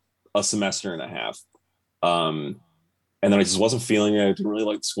for like a semester and a half. Um, and then I just wasn't feeling it. I didn't really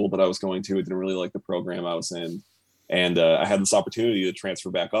like the school that I was going to. I didn't really like the program I was in. And I had this opportunity to transfer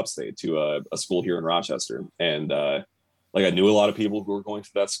back upstate to a school here in Rochester. And like I knew a lot of people who were going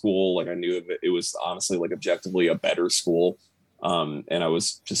to that school. Like I knew it was honestly like objectively a better school. And I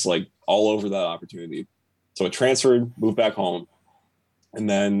was just like all over that opportunity. So I transferred, moved back home, and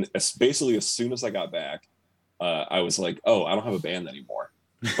then basically as soon as I got back, I was like, oh, I don't have a band anymore.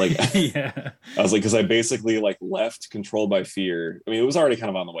 Like Yeah. I was like, because I basically like left Control by Fear. I mean, it was already kind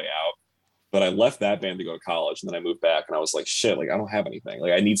of on the way out, but I left that band to go to college, and then I moved back, and I was like, shit, like I don't have anything.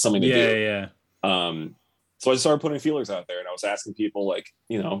 Like I need something to Yeah. do. Yeah. Um, so I just started putting feelers out there, and I was asking people like,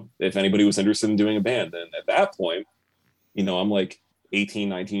 you know, if anybody was interested in doing a band. And at that point, you know, I'm like 18,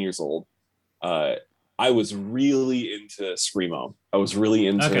 19 years old. Uh, I was really into screamo. I was really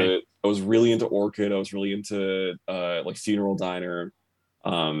into Orchid. I was really into like Funeral Diner.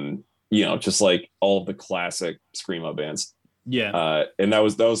 Just like all of the classic screamo bands. Yeah. And that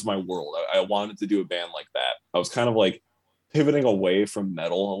was my world. I wanted to do a band like that. I was kind of like pivoting away from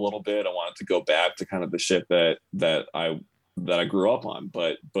metal a little bit. I wanted to go back to kind of the shit that I grew up on,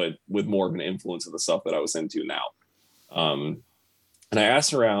 but with more of an influence of the stuff that I was into now. And I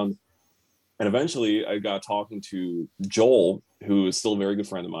asked around, and eventually I got talking to Joel, who is still a very good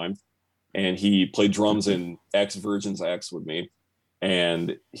friend of mine, and he played drums in X Virgins X with me.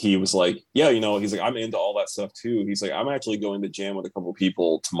 And he was like, yeah, he's like, I'm into all that stuff too. He's like, I'm actually going to jam with a couple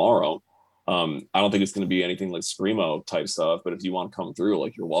people tomorrow. I don't think it's going to be anything like screamo type stuff, but if you want to come through,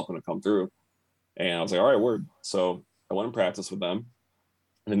 like, you're welcome to come through. And I was like, all right, word. So I went and practiced with them.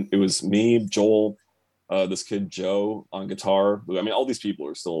 And it was me, Joel, this kid, Joe, on guitar. All these people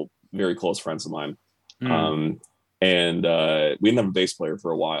are still very close friends of mine. And we didn't have a bass player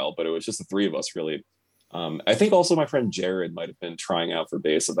for a while, but it was just the three of us, really. I think also my friend Jared might have been trying out for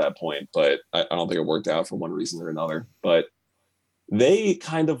bass at that point, but I don't think it worked out for one reason or another. But they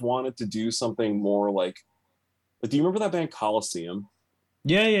kind of wanted to do something more like do you remember that band Coliseum?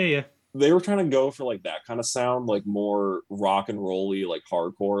 Yeah. They were trying to go for like that kind of sound, like more rock and rolly, like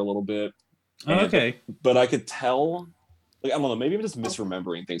hardcore a little bit. Okay. But I could tell, like, I don't know, maybe I'm just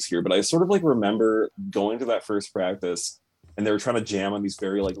misremembering things here, but I sort of like remember going to that first practice and they were trying to jam on these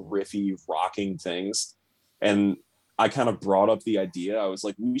very like riffy rocking things. And I kind of brought up the idea. I was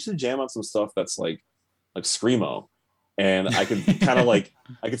like, we should jam on some stuff that's like screamo. And I could kind of like,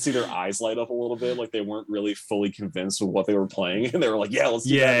 I could see their eyes light up a little bit, like they weren't really fully convinced with what they were playing, and they were like, "Yeah, let's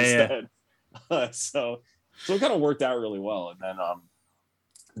do that instead." So it kind of worked out really well. And then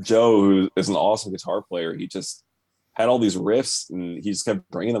Joe, who is an awesome guitar player, he just had all these riffs, and he just kept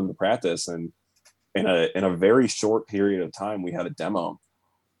bringing them to practice. And in a very short period of time, we had a demo.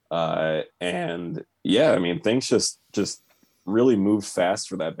 And yeah, things just really moved fast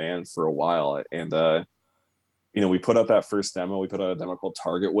for that band for a while. And we put out that first demo. We put out a demo called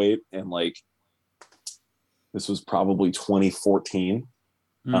Target Weight, and like this was probably 2014.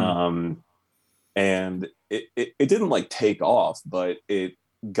 And it didn't like take off, but it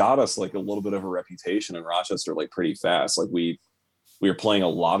got us like a little bit of a reputation in Rochester like pretty fast. Like we were playing a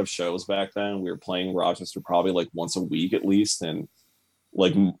lot of shows back then. We were playing Rochester probably like once a week at least, and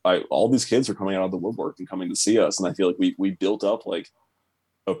like all these kids are coming out of the woodwork and coming to see us. And I feel like we built up like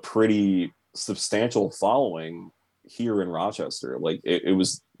a pretty substantial following here in Rochester. Like it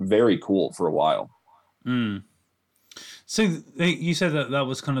was very cool for a while. So you said that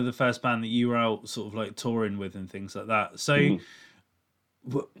was kind of the first band that you were out sort of like touring with and things like that. So did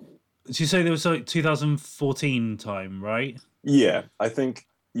you say there was like 2014 time, right? Yeah, I think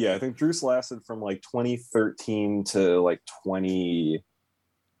Druce lasted from like 2013 to like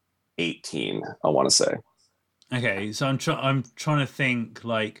 2018, I want to say. Okay, so I'm trying to think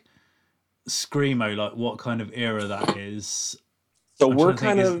like screamo, like what kind of era that is. So we're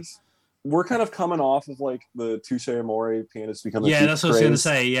kind of coming off of like the Touche Amore Pianist Become a Thief. Yeah, that's what I was going to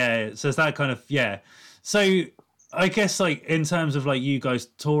say. Yeah, so it's that kind of So I guess like in terms of like you guys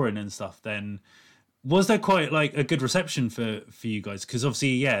touring and stuff, then was there quite like a good reception for you guys? Because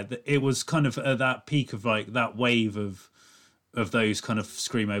obviously, it was kind of at that peak of like that wave of those kind of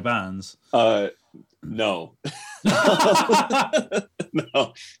screamo bands. No,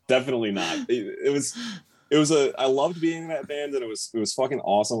 no, definitely not. It was I loved being in that band, and it was fucking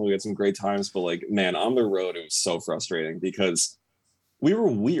awesome. We had some great times, but like, man, on the road, it was so frustrating because we were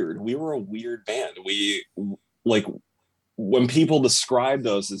weird. We were a weird band. We like when people described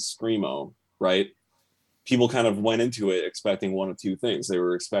us as screamo, right? People kind of went into it expecting one of two things. They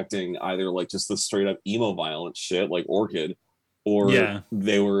were expecting either like just the straight up emo violent shit like Orchid, or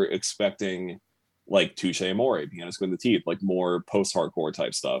they were expecting like Touche Amore, Pianist with the Teeth, like more post-hardcore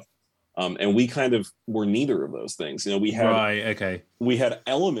type stuff. And we kind of were neither of those things. We had we had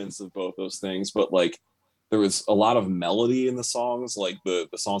elements of both those things, but like there was a lot of melody in the songs. Like the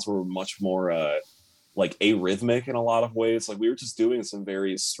songs were much more like arrhythmic in a lot of ways. Like we were just doing some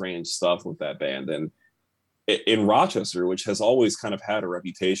very strange stuff with that band. And in Rochester, which has always kind of had a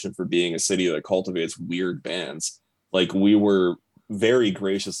reputation for being a city that cultivates weird bands, like we were very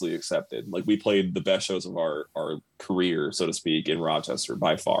graciously accepted. Like we played the best shows of our career, so to speak, in Rochester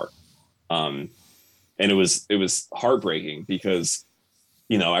by far. And it was heartbreaking because,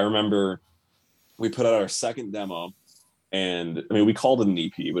 I remember we put out our second demo, and we called it an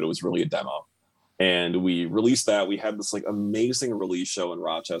EP, but it was really a demo. And we released that. We had this like amazing release show in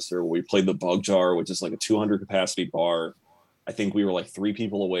Rochester where we played the Bug Jar, which is like a 200 capacity bar. I think we were like 3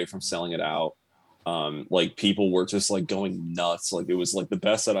 people away from selling it out. Like people were just like going nuts. Like it was like the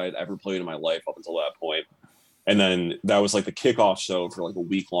best that I'd ever played in my life up until that point. And then that was like the kickoff show for like a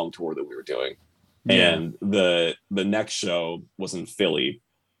week long tour that we were doing. Yeah. And the next show was in Philly,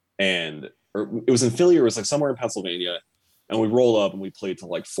 and or it was in Philly or it was like somewhere in Pennsylvania. And we rolled up and we played to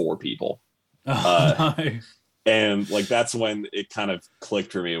like 4 people. Oh no. And like that's when it kind of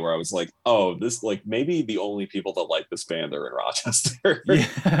clicked for me where I was like, oh, this like maybe the only people that like this band are in Rochester.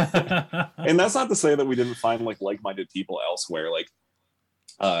 Yeah. And that's not to say that we didn't find like-minded people elsewhere. Like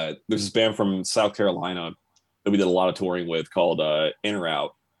there's this band from South Carolina that we did a lot of touring with called In or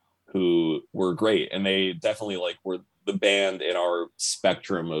Out, who were great. And they definitely like were the band in our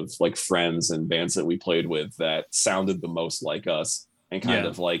spectrum of like friends and bands that we played with that sounded the most like us and kind Yeah.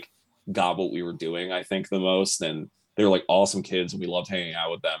 of like got what we were doing, I think, the most. And they were like awesome kids and we loved hanging out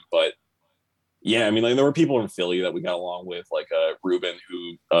with them. But yeah, I mean, like there were people in Philly that we got along with, like Ruben,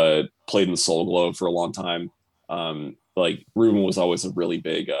 who played in the Soul Globe for a long time. Like Ruben was always a really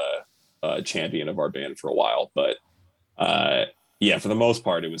big champion of our band for a while, but yeah, for the most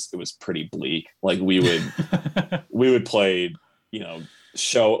part, it was pretty bleak. Like we would play, you know,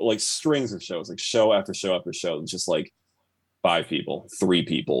 show like strings of shows, like show after show after show, just like 5 people, 3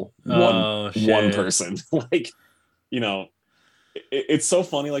 people, Oh one shit. person. Like, you know, it's so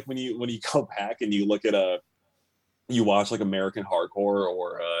funny. Like when you go back and you look at you watch like American hardcore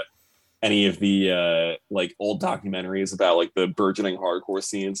or any of the like old documentaries about like the burgeoning hardcore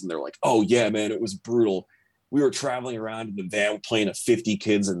scenes, and they're like, oh yeah, man, it was brutal. We were traveling around in the van playing to 50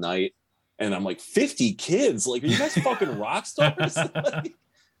 kids a night. And I'm like, 50 kids? Like, are you guys fucking rock stars? Like,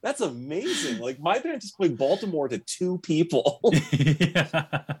 that's amazing. Like, my band just played Baltimore to 2 people. Yeah.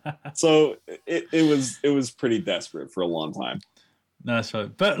 So it was pretty desperate for a long time. No, that's right.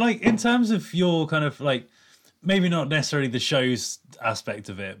 But like in terms of your kind of like maybe not necessarily the show's aspect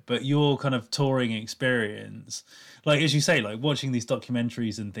of it, but your kind of touring experience, like as you say, like watching these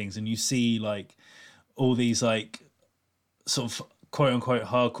documentaries and things, and you see like all these like sort of quote unquote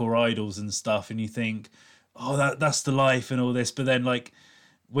hardcore idols and stuff, and you think, oh, that's the life and all this, but then like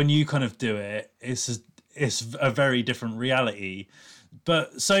when you kind of do it, it's a very different reality.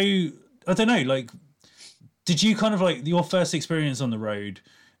 But so I don't know, like did you kind of like your first experience on the road,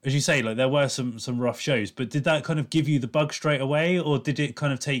 as you say, like there were some rough shows, but did that kind of give you the bug straight away, or did it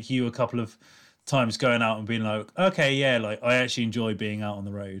kind of take you a couple of times going out and being like, okay, yeah, like I actually enjoy being out on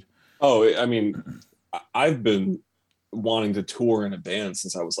the road? Oh, I mean, I've been wanting to tour in a band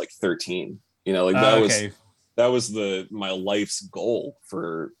since I was like 13. You know, like Okay. that was my life's goal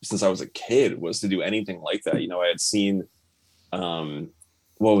for since I was a kid, was to do anything like that. You know, I had seen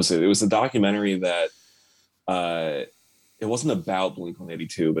what was it? It was a documentary that it wasn't about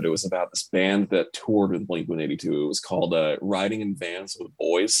Blink-182, but it was about this band that toured with Blink-182. It was called Riding in Vans with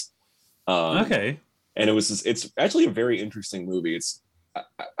Boys. Um, Okay. and it's actually a very interesting movie.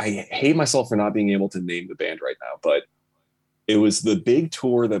 I hate myself for not being able to name the band right now, but it was the big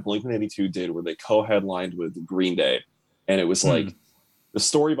tour that Blink-182 did where they co-headlined with Green Day. And it was Hmm. like the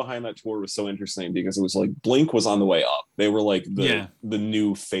story behind that tour was so interesting because it was like Blink was on the way up. They were like Yeah. the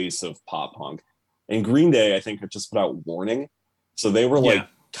new face of pop punk. And Green Day, I think, had just put out Warning. So they were Yeah. like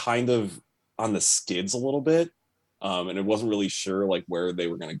kind of on the skids a little bit. And it wasn't really sure like where they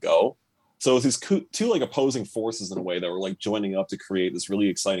were going to go. So it was these two like opposing forces in a way that were like joining up to create this really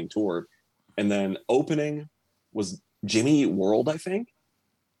exciting tour. And then opening was Jimmy Eat World, I think.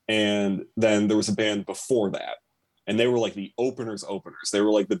 And then there was a band before that. And they were like the openers. They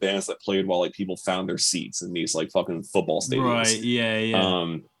were like the bands that played while like people found their seats in these like fucking football Right. stadiums. Yeah.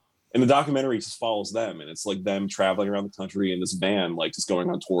 Yeah. And the documentary just follows them, and it's like them traveling around the country in this van, like just going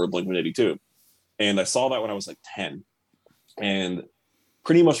on tour with Blink-182. And I saw that when I was like 10. And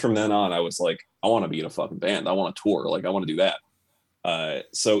pretty much from then on, I was like, I want to be in a fucking band. I want to tour. Like, I want to do that.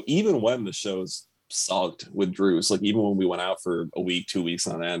 So even when the shows sucked with Drew's, like even when we went out for a week, 2 weeks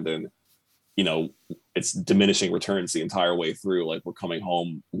on end, and you know, it's diminishing returns the entire way through, like we're coming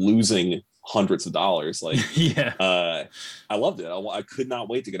home losing hundreds of dollars. Like, Yeah. I loved it. I could not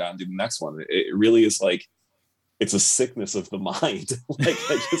wait to get out and do the next one. It really is like, it's a sickness of the mind. Like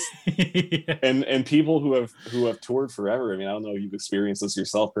I just, Yeah. and people who have toured forever. I mean, I don't know if you've experienced this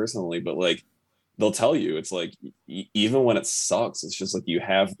yourself personally, but like they'll tell you, it's like even when it sucks, it's just like you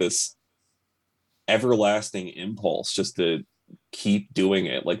have this everlasting impulse just to keep doing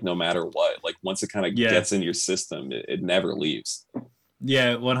it, like no matter what. Like once it kind of Yeah. gets in your system, it never leaves.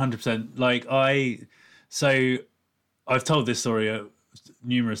 Yeah, 100%. Like so I've told this story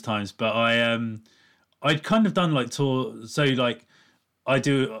numerous times, but I'd kind of done like tour. So like I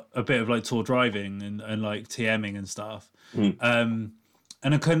do a bit of like tour driving and like TMing and stuff. Mm.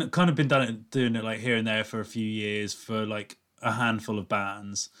 and I kind of been doing it like here and there for a few years for like a handful of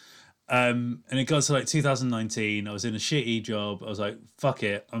bands. And it got to like 2019. I was in a shitty job. I was like, fuck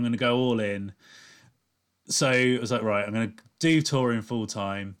it, I'm gonna go all in. So I was like, right, I'm gonna do touring full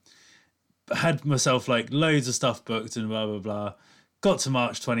time. Had myself like loads of stuff booked and blah blah blah. Got to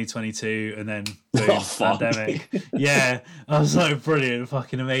March 2022 and then boom, Oh, fuck. pandemic. Yeah, I was like, brilliant,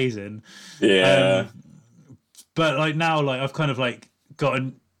 fucking amazing. Yeah. But like now, like I've kind of like got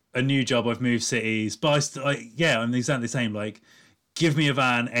a new job. I've moved cities, but I still like, yeah, I'm exactly the same. Like, give me a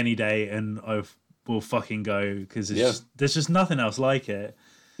van any day and I will fucking go because there's just nothing else like it.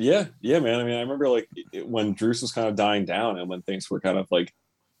 Yeah, yeah, man. I mean, I remember like when Druce was kind of dying down and when things were kind of like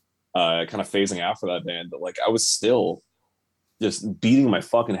kind of phasing out for that band, but like I was still just beating my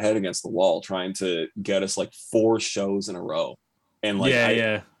fucking head against the wall trying to get us like 4 shows in a row. And like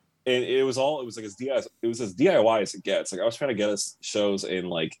yeah. And it was like as DIY as it gets. Like I was trying to get us shows in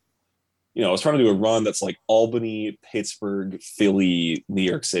like, I was trying to do a run that's like Albany, Pittsburgh, Philly, New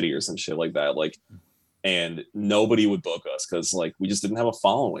York City or some shit like that. Like, and nobody would book us because like we just didn't have a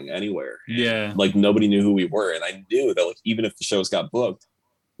following anywhere. Yeah. Like nobody knew who we were. And I knew that like even if the shows got booked,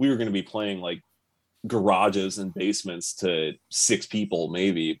 we were going to be playing like garages and basements to 6 people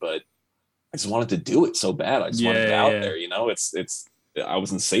maybe, but I just wanted to do it so bad. I just wanted it out there, it's I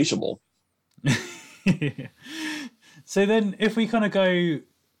was insatiable. So then if we kind of go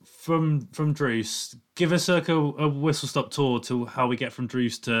from Druce, give us like a whistle stop tour to how we get from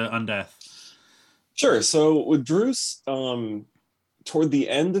Druce to Undeath. Sure. So with Druce, toward the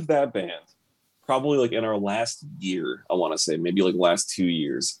end of that band, probably like in our last year, I want to say maybe like last 2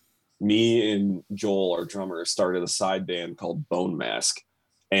 years, me and Joel, our drummer, started a side band called Bone Mask.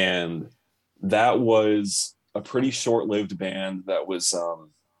 And that was a pretty short-lived band that was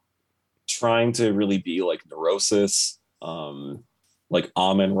trying to really be like Neurosis, like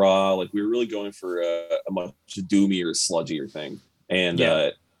Amen Ra. Like we were really going for a much doomier, sludgier thing. And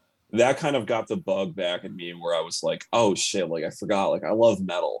that kind of got the bug back in me where I was like, oh shit, like I forgot, like I love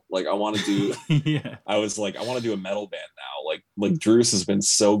metal. Like I want to do I was like, I want to do a metal band now. Like Druce has been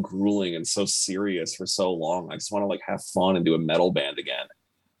so grueling and so serious for so long. I just want to like have fun and do a metal band again.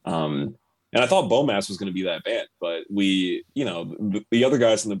 And I thought Bone Mask was going to be that band, but we, the other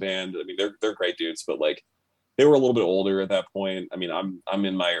guys in the band, I mean, they're great dudes, but like they were a little bit older at that point. I mean, I'm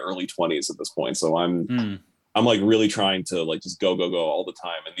in my early 20s at this point, so I'm like really trying to like just go all the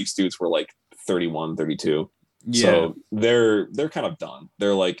time. And these dudes were like 31, 32. Yeah. So they're kind of done.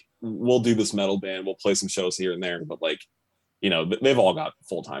 They're like, we'll do this metal band, we'll play some shows here and there, but like, they've all got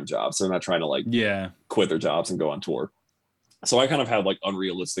full-time jobs. So they're not trying to like quit their jobs and go on tour. So I kind of had like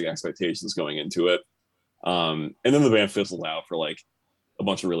unrealistic expectations going into it. And then the band fizzled out for like a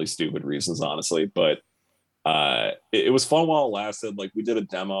bunch of really stupid reasons, honestly. But it was fun while it lasted. Like we did a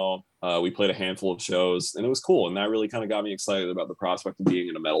demo, we played a handful of shows and it was cool. And that really kind of got me excited about the prospect of being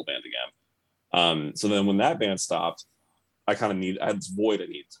in a metal band again. So then when that band stopped, I had this void I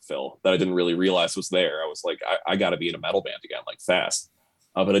needed to fill that I didn't really realize was there. I was like, I got to be in a metal band again, like fast.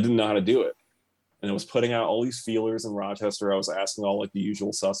 But I didn't know how to do it. And it was putting out all these feelers in Rochester. I was asking all like the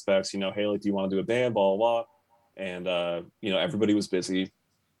usual suspects, hey, like, do you want to do a band, blah, blah, blah. And, everybody was busy.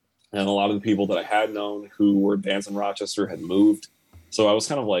 And a lot of the people that I had known who were bands in Rochester had moved. So I was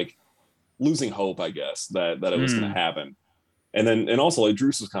kind of like losing hope, I guess, that it was going to happen. And also like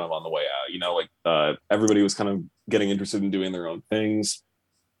Druce was kind of on the way out, everybody was kind of getting interested in doing their own things.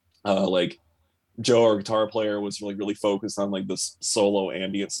 Like Joe, our guitar player, was like really focused on like this solo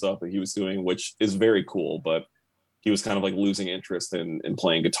ambient stuff that he was doing, which is very cool, but he was kind of like losing interest in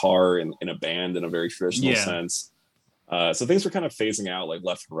playing guitar in a band in a very traditional sense. So things were kind of phasing out like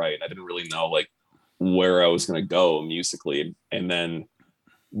left and right. And I didn't really know like where I was going to go musically. And then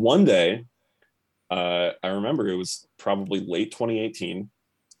one day, I remember it was probably late 2018.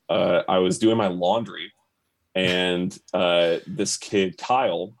 I was doing my laundry and this kid,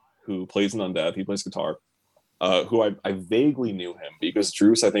 Kyle, who plays in Undeath, he plays guitar, who I vaguely knew him because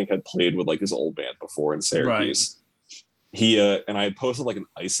Druce, I think, had played with like his old band before in Syracuse. Right. He and I had posted like an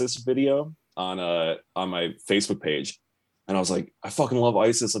ISIS video on my Facebook page, and I was like, I fucking love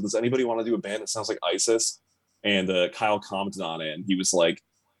ISIS. Like, does anybody want to do a band that sounds like ISIS? And Kyle commented on it, and he was like,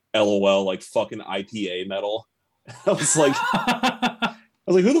 LOL, like fucking IPA metal. I was like,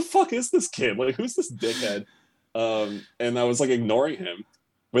 who the fuck is this kid? Like, who's this dickhead? And I was like ignoring him.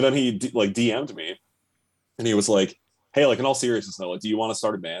 But then he like DM'd me and he was like, hey, like in all seriousness though, like, do you want to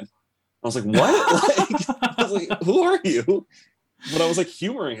start a band? I was like, what? Like, I was like, who are you? But I was like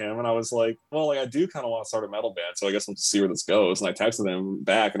humoring him and I was like, well, like I do kind of want to start a metal band. So I guess we'll just see where this goes. And I texted him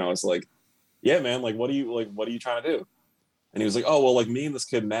back and I was like, yeah, man, like, what are you trying to do? And he was like, oh well, like me and this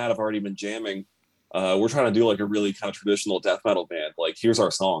kid Matt have already been jamming. We're trying to do like a really kind of traditional death metal band. Like here's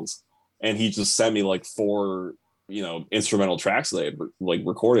our songs. And he just sent me like four, instrumental tracks they had like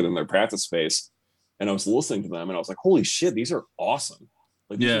recorded in their practice space. And I was listening to them and I was like, holy shit, these are awesome.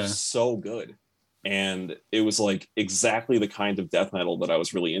 Like these are Yeah. so good. And it was like exactly the kind of death metal that I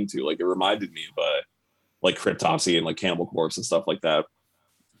was really into. Like it reminded me of like Cryptopsy and like Cannibal Corpse and stuff like that.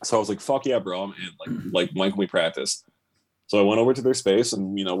 So I was like, fuck yeah, bro, I'm in. Like when can we practice? So I went over to their space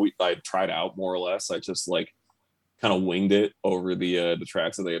and I tried out more or less. I just like kind of winged it over the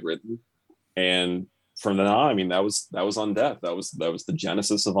tracks that they had written. And from then on, I mean that was Undeath. That was the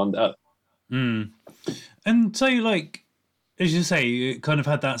genesis of Undeath. Mm. And so, like, as you say, it kind of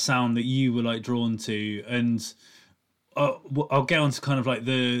had that sound that you were like drawn to, and I'll get on to kind of like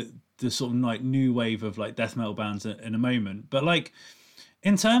the sort of like new wave of like death metal bands in a moment. But like,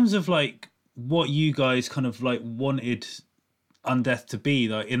 in terms of like what you guys kind of like wanted Undeath to be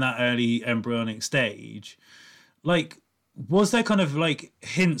like in that early embryonic stage, like, was there kind of like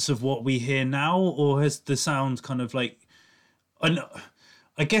hints of what we hear now, or has the sound kind of like,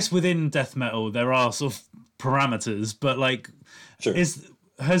 I guess within death metal there are sort of parameters, but like, Sure.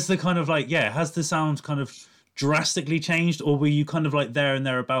 has the kind of like, yeah, has the sound kind of drastically changed, or were you kind of like there and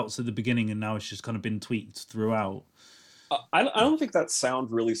thereabouts at the beginning and now it's just kind of been tweaked throughout? I don't think that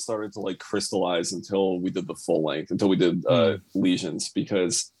sound really started to like crystallize until we did the full length, until we did Lesions,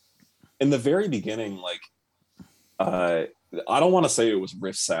 because in the very beginning, like I don't want to say it was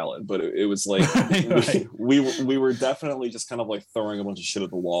riff salad, but it was like Right. we were definitely just kind of like throwing a bunch of shit at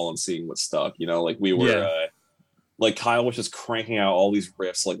the wall and seeing what stuck. Like we were Yeah. like Kyle was just cranking out all these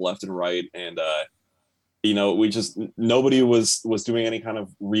riffs like left and right, and we just nobody was doing any kind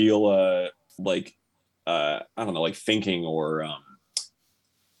of real like I don't know, like thinking or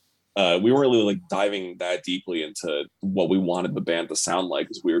we weren't really like diving that deeply into what we wanted the band to sound like,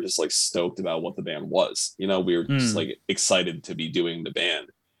 because we were just like stoked about what the band was. We were just like excited to be doing the band.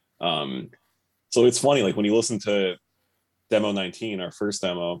 So it's funny, like when you listen to demo 19, our first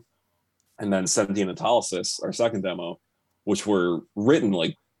demo, and then 17 Autolysis, our second demo, which were written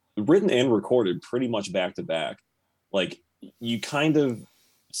and recorded pretty much back to back, like you kind of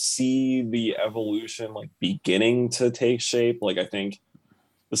see the evolution like beginning to take shape. Like I think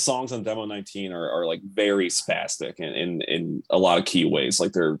the songs on demo 19 are like very spastic in a lot of key ways.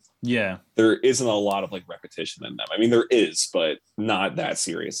 Like Yeah. there isn't a lot of like repetition in them. I mean, there is, but not that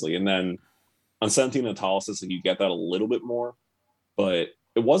seriously. And then on 17 Autolysis, like you get that a little bit more, but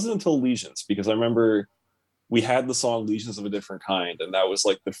it wasn't until Lesions, because I remember we had the song Lesions of a Different Kind, and that was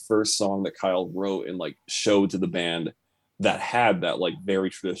like the first song that Kyle wrote and like showed to the band that had that like very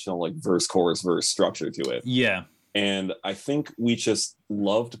traditional like verse chorus verse structure to it. Yeah. And I think we just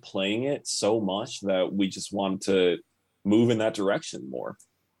loved playing it so much that we just wanted to move in that direction more.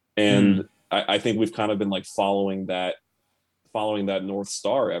 And I think we've kind of been like following that North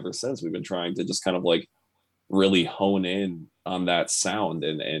Star ever since. We've been trying to just kind of like really hone in on that sound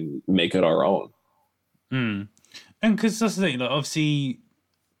and make it our own. And because that's the thing, like obviously,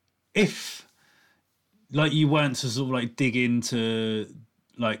 if like you weren't to sort of like dig into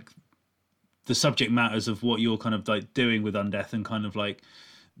like the subject matters of what you're kind of like doing with Undeath and kind of like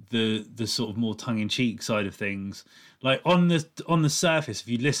the sort of more tongue-in-cheek side of things, like on the surface, if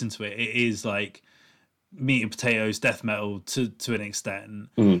you listen to it, it is like meat and potatoes death metal to an extent.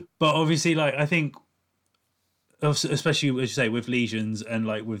 But obviously, like I think, especially as you say with Lesions and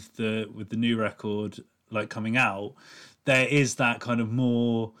like with the new record like coming out, there is that kind of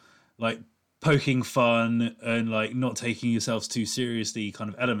more like poking fun and like not taking yourselves too seriously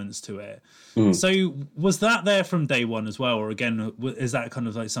kind of elements to it. So was that there from day one as well, or again is that kind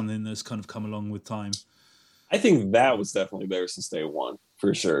of like something that's kind of come along with time? I think that was definitely there since day one,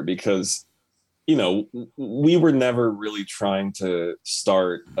 for sure, because we were never really trying to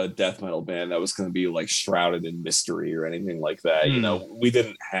start a death metal band that was going to be like shrouded in mystery or anything like that. We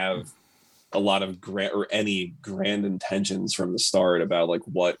didn't have a lot of any grand intentions from the start about like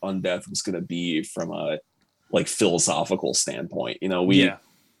what Undeath was going to be from a like philosophical standpoint.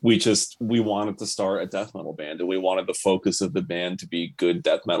 We wanted to start a death metal band, and we wanted the focus of the band to be good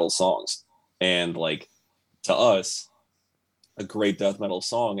death metal songs. And like to us, a great death metal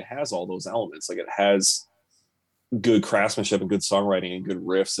song, it has all those elements. Like it has good craftsmanship and good songwriting and good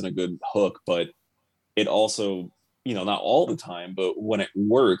riffs and a good hook, but it also, not all the time, but when it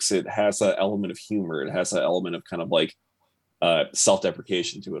works, it has that element of humor. It has that element of kind of like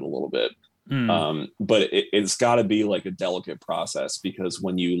self-deprecation to it a little bit. But it's got to be like a delicate process, because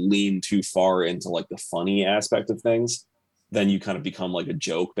when you lean too far into like the funny aspect of things, then you kind of become like a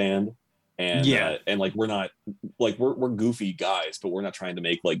joke band. and like we're not like we're goofy guys, but we're not trying to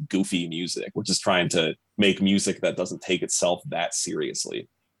make like goofy music. We're just trying to make music that doesn't take itself that seriously.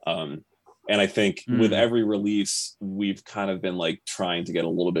 And I think with every release, we've kind of been like trying to get a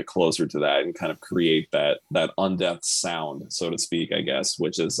little bit closer to that and kind of create that undeath sound, so to speak, I guess,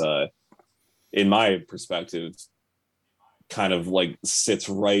 which is in my perspective kind of like sits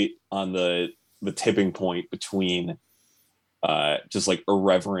right on the tipping point between just like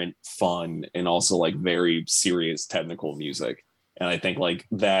irreverent fun and also like very serious technical music. And I think like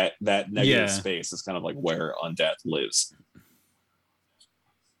that negative space is kind of like where undeath lives.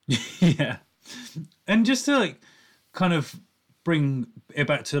 Yeah. And just to like kind of bring it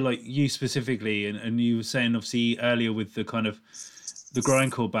back to like you specifically, and you were saying obviously earlier with the kind of the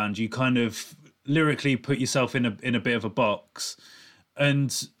grindcore band, you kind of lyrically put yourself in a bit of a box.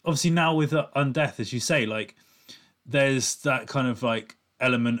 And obviously now with undeath, as you say, like there's that kind of like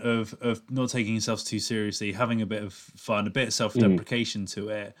element of not taking yourself too seriously, having a bit of fun, a bit of self-deprecation to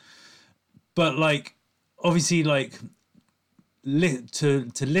it. But like obviously like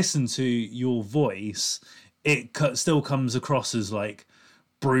to listen to your voice, it still comes across as like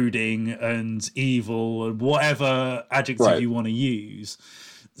brooding and evil and whatever adjective you want to use.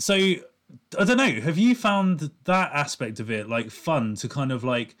 So I don't know, have you found that aspect of it like fun to kind of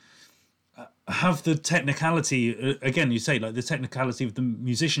like have the technicality, again you say like the technicality of the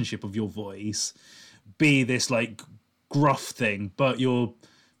musicianship of your voice be this like gruff thing, but you're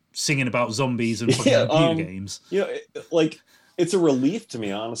singing about zombies and fucking video games? You know, like it's a relief to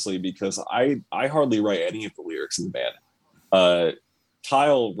me, honestly, because I hardly write any of the lyrics in the band.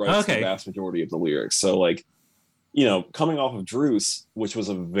 Kyle writes the vast majority of the lyrics. So like, you know, coming off of Druce, which was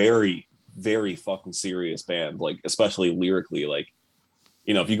a very, very fucking serious band, like especially lyrically, like,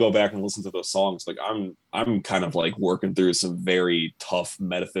 you know, if you go back and listen to those songs, like I'm kind of like working through some very tough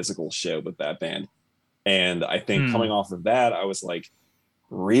metaphysical shit with that band. And I think coming off of that, I was like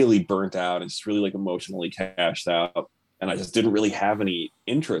really burnt out and just really like emotionally cashed out. And I just didn't really have any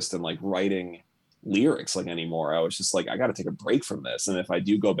interest in like writing lyrics like anymore. I was just like, I got to take a break from this. And if I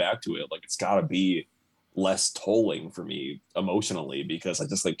do go back to it, like it's got to be less tolling for me emotionally, because I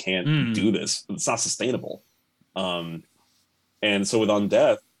just like can't do this. It's not sustainable. And so with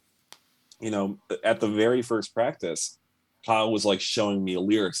Undeath, you know, at the very first practice, Kyle was like showing me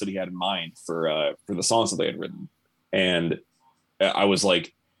lyrics that he had in mind for the songs that they had written. And I was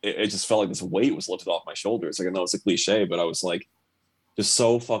like, it just felt like this weight was lifted off my shoulders. Like I know it's a cliche, but I was like just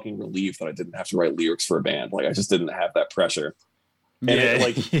so fucking relieved that I didn't have to write lyrics for a band. Like I just didn't have that pressure.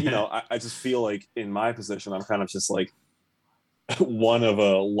 And you know, I just feel like in my position, I'm kind of just like one of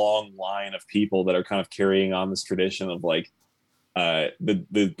a long line of people that are kind of carrying on this tradition of like the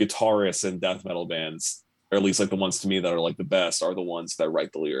guitarists in death metal bands, or at least like the ones to me that are like the best, are the ones that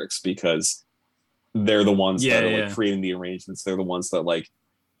write the lyrics, because they're the ones that are like creating the arrangements. They're the ones that like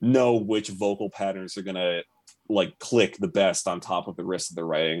know which vocal patterns are gonna like click the best on top of the rest of the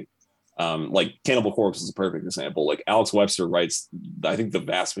writing. Like Cannibal Corpse is a perfect example. Like Alex Webster writes, I think, the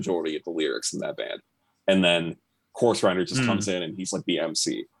vast majority of the lyrics in that band, and then Corpse Grinder just comes in and he's like the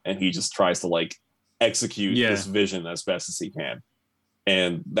MC, and he just tries to like execute this vision as best as he can.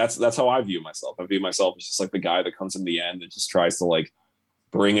 And that's how I view myself. I view myself as just like the guy that comes in the end and just tries to like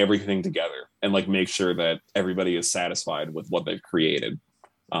bring everything together and like make sure that everybody is satisfied with what they've created.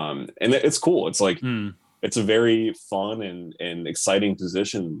 And it's cool. It's like it's a very fun and exciting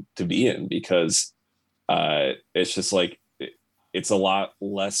position to be in, because it's just like it's a lot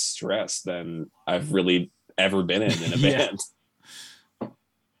less stress than I've really ever been in a band.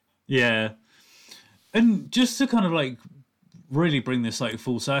 Yeah. And just to kind of like really bring this like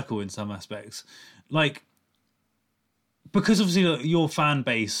full circle in some aspects, like, because obviously like, your fan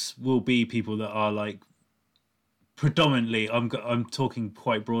base will be people that are like predominantly, I'm talking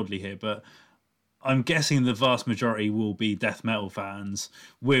quite broadly here, but I'm guessing the vast majority will be death metal fans,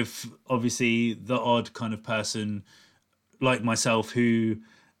 with obviously the odd kind of person like myself who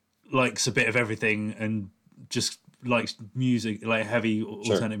likes a bit of everything and just likes music, like heavy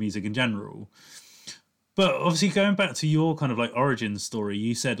alternative music in general. But obviously going back to your kind of like origin story,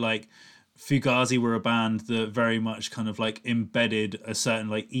 you said like Fugazi were a band that very much kind of like embedded a certain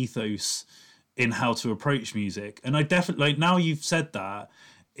like ethos in how to approach music. And I definitely, like, now you've said that,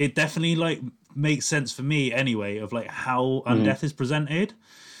 it definitely like makes sense for me anyway of like how Undeath is presented.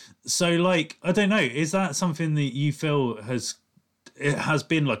 So like, I don't know, is that something that you feel it has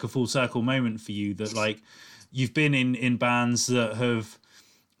been like a full circle moment for you, that like you've been in bands that have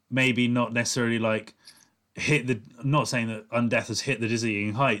maybe not necessarily like hit the, not saying that Undeath has hit the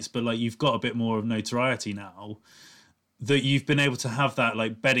dizzying heights, but like you've got a bit more of notoriety now, that you've been able to have that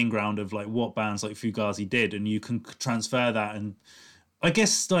like bedding ground of like what bands like Fugazi did, and you can transfer that, and I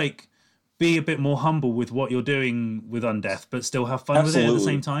guess like be a bit more humble with what you're doing with Undeath, but still have fun with it at the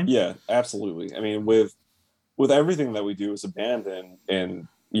same Absolutely. time. Yeah, absolutely. I mean, with everything that we do as a band, and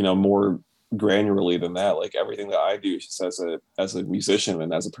you know, more granularly than that, like everything that I do just as a musician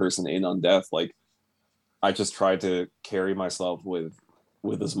and as a person in Undeath, like I just try to carry myself with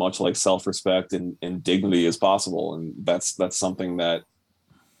as much like self-respect and dignity as possible. And that's something that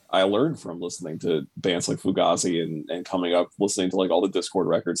I learned from listening to bands like Fugazi and coming up listening to like all the Discord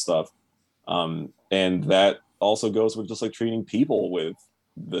record stuff. And that also goes with just like treating people with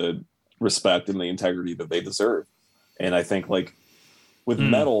the respect and the integrity that they deserve. And I think like with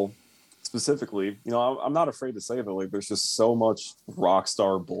metal specifically, you know, I'm not afraid to say that like there's just so much rock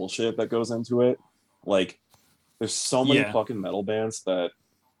star bullshit that goes into it. Like there's so many fucking metal bands that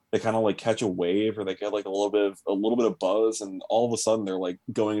they kind of like catch a wave or they get like a little bit of buzz, and all of a sudden they're like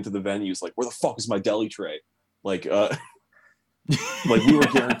going into the venues like, where the fuck is my deli tray? Like like we were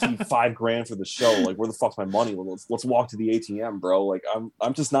guaranteed $5,000 for the show. Like, where the fuck's my money? Let's walk to the ATM, bro. Like,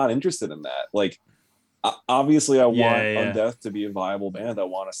 I'm just not interested in that. Like, obviously, I want Undeath to be a viable band. I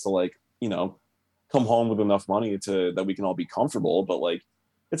want us to like, you know, come home with enough money to that we can all be comfortable. But like,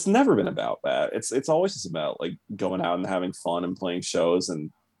 it's never been about that. It's always just about like going out and having fun and playing shows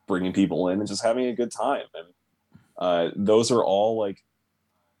and bringing people in and just having a good time. And those are all like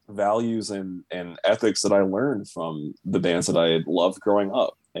values and ethics that I learned from the bands that I loved growing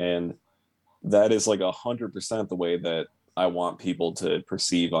up. And that is like 100% the way that I want people to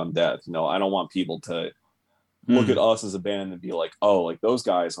perceive Undeath. You know, I don't want people to look at us as a band and be like, oh, like those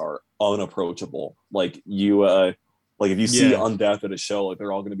guys are unapproachable. Like you, like if you see Undeath at a show, like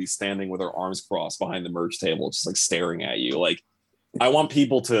they're all going to be standing with their arms crossed behind the merch table, just like staring at you. Like I want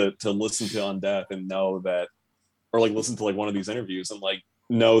people to listen to Undeath and know that, or like listen to like one of these interviews and like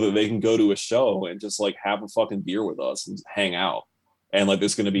know that they can go to a show and just like have a fucking beer with us and hang out. And like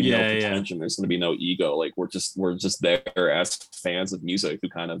there's going to be no pretension, there's going to be no ego. Like we're just there as fans of music who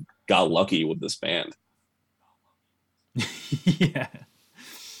kind of got lucky with this band. Yeah.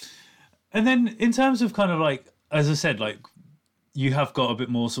 And then in terms of kind of like, as I said, like you have got a bit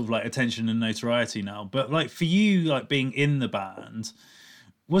more sort of like attention and notoriety now, but like for you, like being in the band,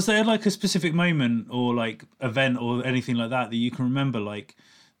 was there like a specific moment or like event or anything like that you can remember, like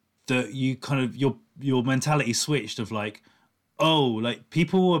that you kind of your mentality switched of like, oh, like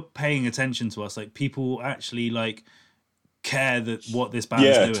people were paying attention to us, like people actually like care that what this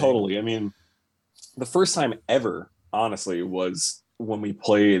band's doing? Yeah, totally. I mean, the first time ever, honestly, was when we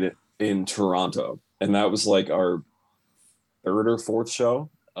played in Toronto, and that was like our third or fourth show.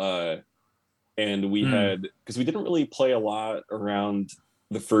 And we had, because we didn't really play a lot around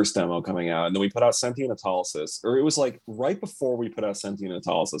the first demo coming out, and then we put out Sentient Autolysis, or it was like right before we put out Sentient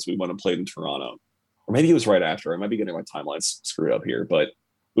Autolysis, we went and played in Toronto, or maybe it was right after. I might be getting my timelines screwed up here, but it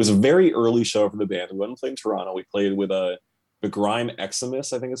was a very early show for the band. We went and played in Toronto. We played with the Grime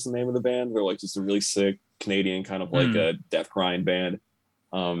Eximus, I think is the name of the band. They're like just a really sick Canadian kind of like a death grind band,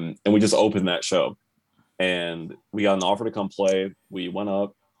 and we just opened that show, and we got an offer to come play. We went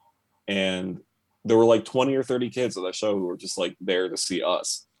up, and there were like 20 or 30 kids at that show who were just like there to see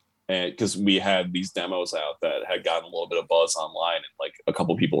us. And because we had these demos out that had gotten a little bit of buzz online, and like a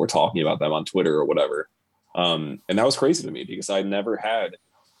couple people were talking about them on Twitter or whatever. And that was crazy to me because I never had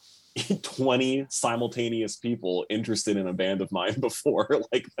 20 simultaneous people interested in a band of mine before.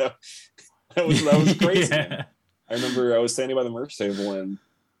 Like that was crazy. Yeah. I remember I was standing by the merch table and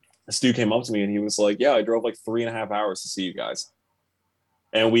Stu came up to me and he was like, yeah, I drove like 3.5 hours to see you guys.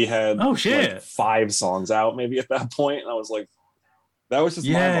 And we had like 5 songs out maybe at that point. And I was like, that was just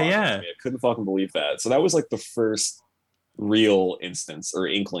mind-boggling to me. I couldn't fucking believe that. So that was like the first real instance or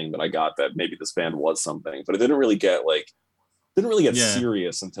inkling that I got that maybe this band was something. But it didn't really get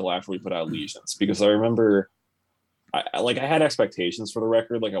serious until after we put out Legions, because I remember I had expectations for the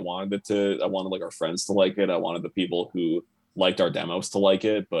record. Like I wanted like our friends to like it. I wanted the people who liked our demos to like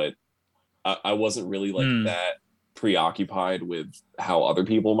it, but I wasn't really like that preoccupied with how other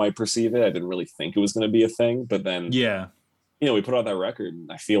people might perceive it. I didn't really think it was going to be a thing. But then, we put out that record,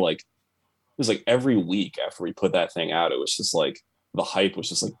 and I feel like it was like every week after we put that thing out, it was just like the hype was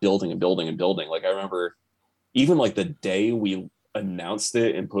just like building and building and building. Like I remember even like the day we announced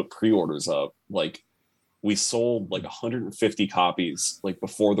it and put pre-orders up, like we sold like 150 copies like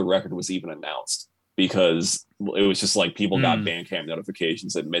before the record was even announced, because it was just like people got Bandcamp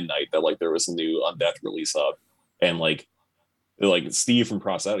notifications at midnight that like there was a new Undeath release up. And like Steve from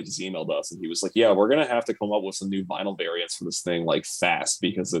Prosthetic just emailed us and he was like, yeah, we're gonna have to come up with some new vinyl variants for this thing like fast,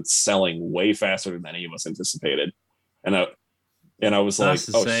 because it's selling way faster than any of us anticipated. And I was like,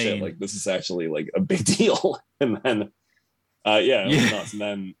 That's oh shit, insane. like this is actually like a big deal. And then yeah, it was Yeah. nuts. And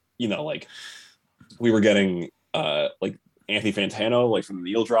then, like we were getting like Anthony Fantano, like from the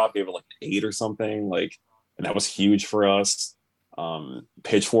Needle Drop, gave it like an 8 or something, like, and that was huge for us.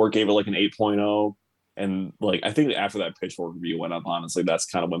 Pitchfork gave it like an 8.0. And like I think after that Pitchfork review went up, honestly, that's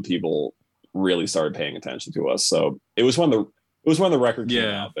kind of when people really started paying attention to us. So it was when the record came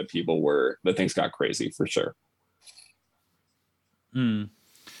Yeah. out that things got crazy for sure. Mm.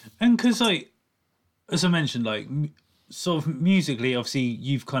 And because like as I mentioned, like sort of musically, obviously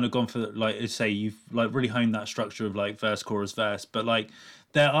you've kind of gone for like say you've like really honed that structure of like verse, chorus, verse, but like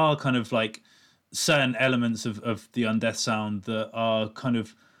there are kind of like certain elements of the Undeath sound that are kind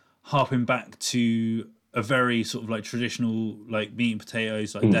of harping back to a very sort of like traditional like meat and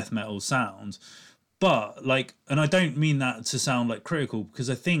potatoes like Mm. death metal sound. But like, and I don't mean that to sound like critical because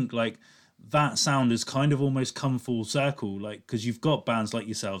I think like that sound has kind of almost come full circle. Like, because you've got bands like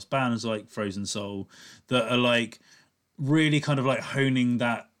yourselves, bands like Frozen Soul, that are like really kind of like honing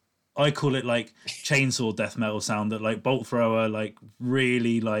that. I call it like chainsaw death metal sound that like Bolt Thrower like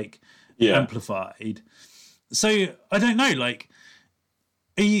really like Yeah, amplified. So I don't know, like,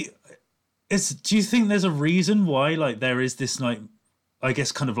 are you, do you think there's a reason why like there is this like I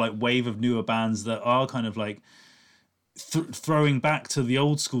guess kind of like wave of newer bands that are kind of like throwing back to the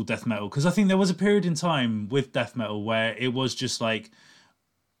old school death metal? Because I think there was a period in time with death metal where it was just like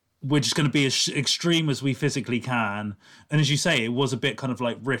we're just going to be as extreme as we physically can, and as you say, it was a bit kind of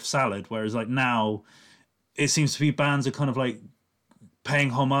like riff salad. Whereas like now, it seems to be bands are kind of like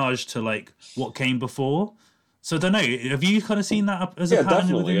paying homage to like what came before. So I don't know. Have you kind of seen that as a yeah, pattern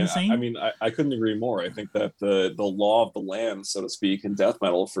definitely. within the I scene? mean, I couldn't agree more. I think that the law of the land, so to speak, in death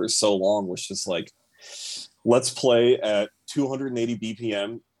metal for so long was just like, let's play at 280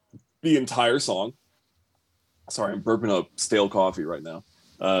 BPM the entire song. Sorry, I'm burping up stale coffee right now.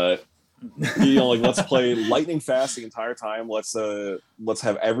 Uh, like let's play lightning fast the entire time. Let's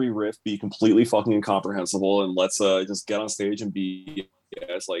have every riff be completely fucking incomprehensible, and let's just get on stage and be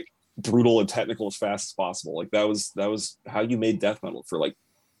as like brutal and technical as fast as possible. Like that was how you made death metal for like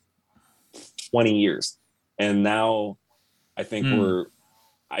 20 years. And now I think Mm, we're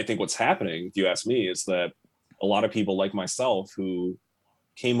I think what's happening, if you ask me, is that a lot of people like myself who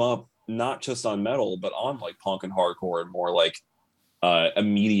came up not just on metal but on like punk and hardcore and more like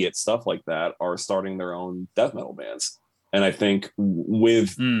immediate stuff like that are starting their own death metal bands. And I think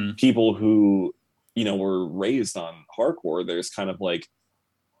with mm, people who were raised on hardcore, there's kind of like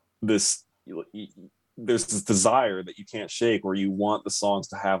this there's this desire that you can't shake where you want the songs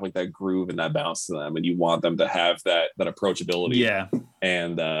to have like that groove and that bounce to them, and you want them to have that approachability. yeah.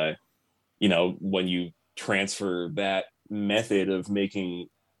 And when you transfer that method of making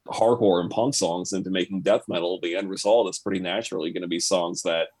hardcore and punk songs into making death metal, the end result is pretty naturally going to be songs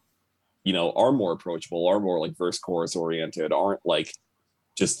that are more approachable, are more like verse chorus oriented, aren't like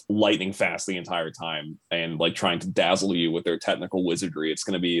just lightning fast the entire time and like trying to dazzle you with their technical wizardry. It's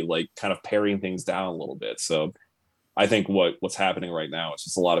going to be like kind of paring things down a little bit. So I think what's happening right now is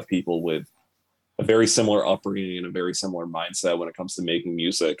just a lot of people with a very similar upbringing and a very similar mindset when it comes to making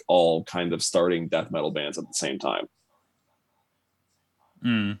music, all kind of starting death metal bands at the same time.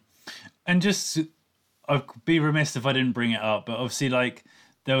 Mm. And just I'd be remiss if I didn't bring it up, but obviously, like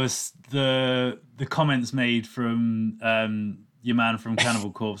there was the comments made from your man from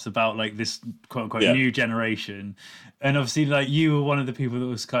Cannibal Corpse about like this quote unquote Yeah. new generation, and obviously, like you were one of the people that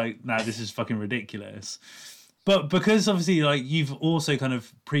was kind of, nah, this is fucking ridiculous. But because obviously, like you've also kind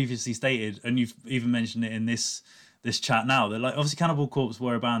of previously stated, and you've even mentioned it in this chat now, that like obviously Cannibal Corpse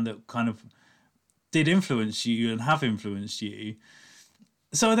were a band that kind of did influence you and have influenced you.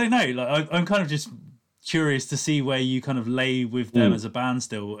 So I don't know. Like I'm kind of just curious to see where you kind of lay with them Mm. as a band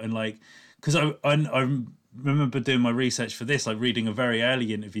still, and like because I remember doing my research for this, like reading a very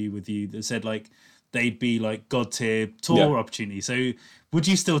early interview with you that said like they'd be like god tier Yeah. tour opportunity. So would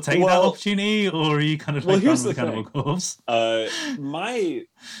you still take that Well, opportunity, or are you kind of well, like done here's with the the Cannibal thing. Corpse? My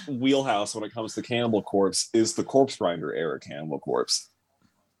wheelhouse when it comes to Cannibal Corpse is the Corpse Grinder era Cannibal Corpse.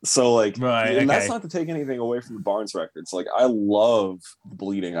 So like, Right. and that's Okay. not to take anything away from the Barnes records. Like I love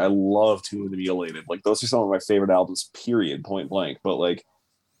Bleeding. I love Tomb of the Mutilated. Like those are some of my favorite albums, period, point blank. But like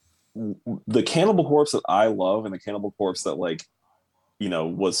the Cannibal Corpse that I love and the Cannibal Corpse that like,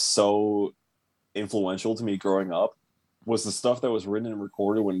 was so influential to me growing up was the stuff that was written and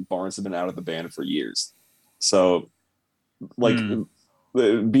recorded when Barnes had been out of the band for years. So like Hmm.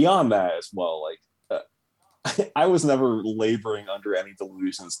 beyond that as well, like I was never laboring under any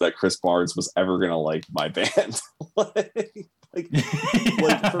delusions that Chris Barnes was ever gonna like my band. Like, Like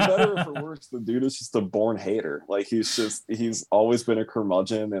for better or for worse, the dude is just a born hater. Like he's always been a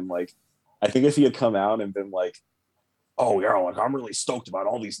curmudgeon, and like I think if he had come out and been like, oh yeah, like I'm really stoked about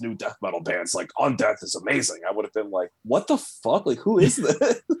all these new death metal bands, like Undeath is amazing, I would have been like, what the fuck? Like who is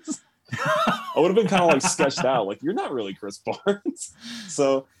this? I would have been kind of like sketched out. Like you're not really Chris Barnes.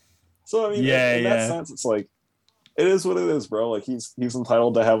 So I mean, in that sense, it's like it is what it is, bro. Like he's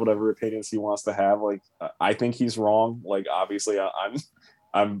entitled to have whatever opinions he wants to have. Like I think he's wrong. Like obviously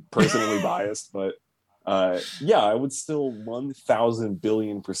I'm personally biased, but yeah, I would still 1,000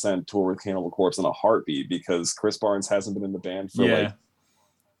 billion% tour with Cannibal Corpse in a heartbeat because Chris Barnes hasn't been in the band for like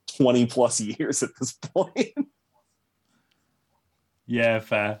 20 plus years at this point. Yeah,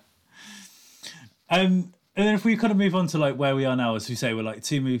 fair. And then if we kind of move on to like where we are now, as we say, we're like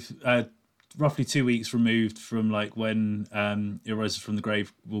roughly 2 weeks removed from like when It Rises from the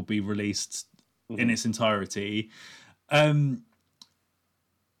Grave will be released in its entirety. And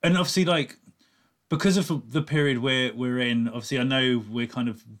obviously like because of the period we're in, obviously I know we're kind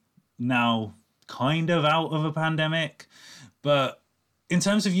of now kind of out of a pandemic, but in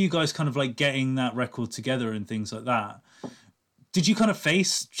terms of you guys kind of like getting that record together and things like that, did you kind of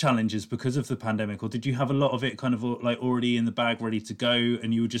face challenges because of the pandemic, or did you have a lot of it kind of like already in the bag, ready to go,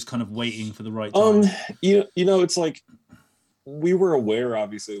 and you were just kind of waiting for the right time? You know, it's like we were aware,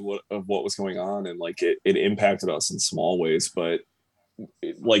 obviously, of what was going on, and like it impacted us in small ways. But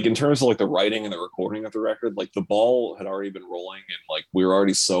like in terms of like the writing and the recording of the record, like the ball had already been rolling, and like we were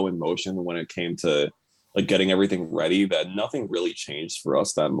already so in motion when it came to like getting everything ready that nothing really changed for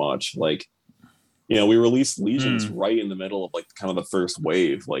us that much. Like, you know, we released Legions right in the middle of like kind of the first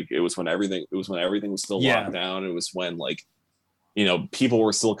wave. Like it was when everything was still locked down. It was when like, you know, people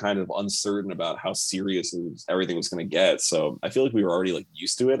were still kind of uncertain about how serious everything was going to get. So I feel like we were already like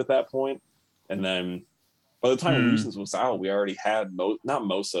used to it at that point. And then by the time Legions was out, we already had not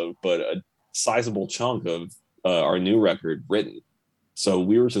most of, but a sizable chunk of our new record written. So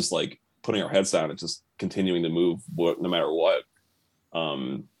we were just like putting our heads down and just continuing to move no matter what.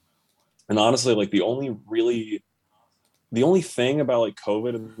 And honestly, like the only thing about like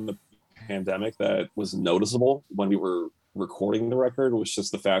COVID and the pandemic that was noticeable when we were recording the record was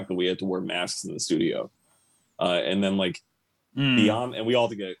just the fact that we had to wear masks in the studio. And then like beyond, and we all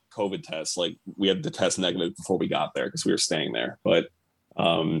had to get COVID tests. Like we had to test negative before we got there because we were staying there. But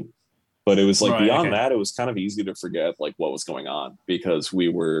it was like beyond that, it was kind of easy to forget like what was going on because we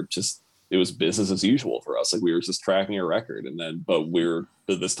were just, it was business as usual for us. Like we were just tracking a record, and then, but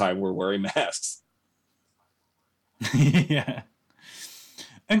this time we're wearing masks. Yeah.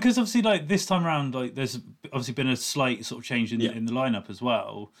 And because obviously like this time around, like there's obviously been a slight sort of change in the lineup as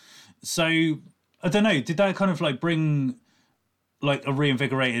well. So I don't know, did that kind of like bring like a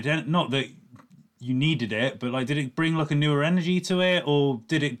reinvigorated, not that you needed it, but like did it bring like a newer energy to it, or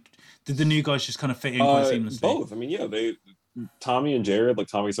did the new guys just kind of fit in quite seamlessly? Both. I mean, yeah, Tommy and Jared, like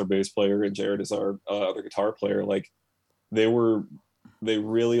Tommy's our bass player and Jared is our other guitar player. Like they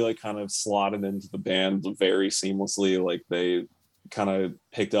really like kind of slotted into the band very seamlessly. Like they kind of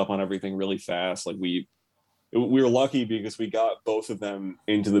picked up on everything really fast. Like we were lucky because we got both of them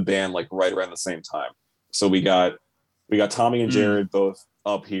into the band like right around the same time. So we got Tommy and Jared both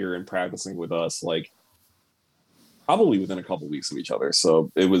up here and practicing with us like probably within a couple weeks of each other.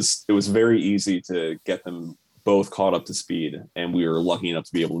 So it was very easy to get them both caught up to speed, and we were lucky enough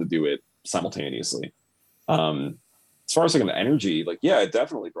to be able to do it simultaneously. As far as like an energy, like yeah, it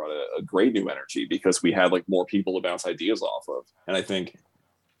definitely brought a great new energy because we had like more people to bounce ideas off of, and I think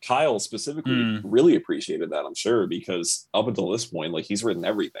Kyle specifically really appreciated that, I'm sure, because up until this point, like he's written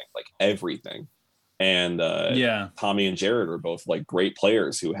everything, and Tommy and Jared are both like great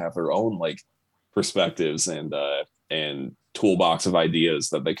players who have their own like perspectives and toolbox of ideas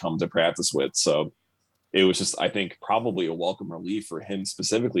that they come to practice with. So it was just, I think, probably a welcome relief for him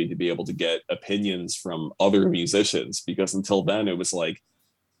specifically to be able to get opinions from other musicians, because until then it was like,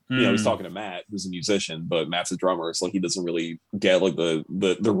 you know, he's talking to Matt, who's a musician, but Matt's a drummer, so he doesn't really get like the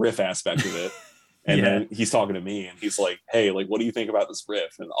riff aspect of it. And then he's talking to me and he's like, hey, like, what do you think about this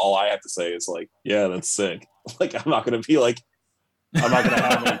riff? And all I have to say is like, yeah, that's sick. Like, I'm not going to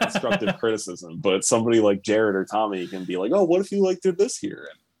have any constructive criticism, but somebody like Jared or Tommy can be like, oh, what if you like did this here?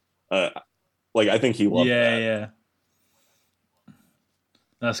 And like, I think he loved that. Yeah.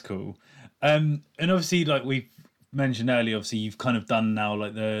 That's cool. And obviously, like we mentioned earlier, obviously you've kind of done now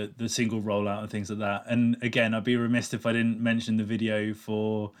like the single rollout and things like that. And again, I'd be remiss if I didn't mention the video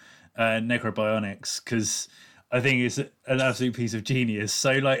for Necrobionics, because I think it's an absolute piece of genius.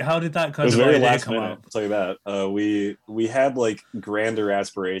 So like, how did that kind of idea come up? I'll tell you that. We had like grander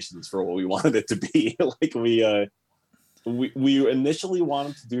aspirations for what we wanted it to be. Like we initially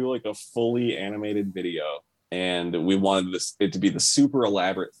wanted to do like a fully animated video, and we wanted it to be the super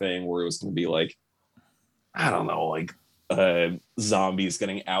elaborate thing where it was going to be like, I don't know, like zombies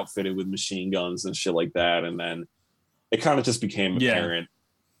getting outfitted with machine guns and shit like that. And then it kind of just became Yeah.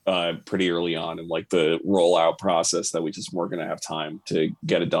 apparent pretty early on in like the rollout process that we just weren't going to have time to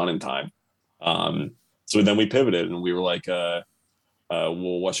get it done in time. So then we pivoted and we were like, well,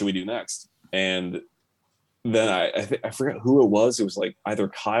 what should we do next? And then I forgot who it was. It was like either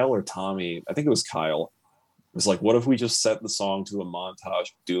Kyle or Tommy. I think it was Kyle. It was like, what if we just set the song to a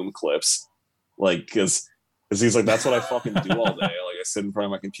montage of Doom clips? Like, because he's like, that's what I fucking do all day. Like, I sit in front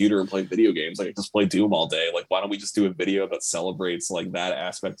of my computer and play video games. Like, I just play Doom all day. Like, why don't we just do a video that celebrates like that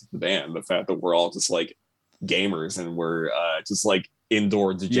aspect of the band? The fact that we're all just like gamers and we're just like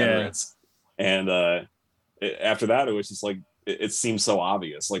indoor degenerates. Yeah. And after that, it was just like, it seems so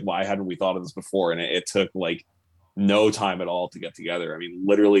obvious. Like, why hadn't we thought of this before? And it took like no time at all to get together. I mean,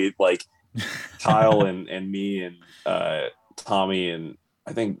 literally, like Kyle and me and Tommy and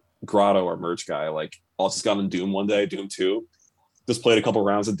I think Grotto, our merch guy, like all just got in Doom one day, Doom 2, just played a couple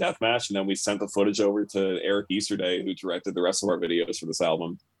rounds of deathmatch, and then we sent the footage over to Eric Easterday, who directed the rest of our videos for this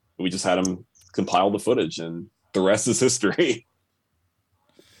album. We just had him compile the footage, and the rest is history.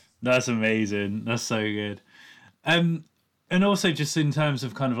 That's amazing. That's so good. And also just in terms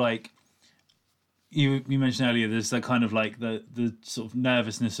of kind of like you mentioned earlier, there's that kind of like the sort of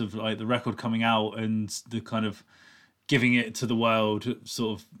nervousness of like the record coming out and the kind of giving it to the world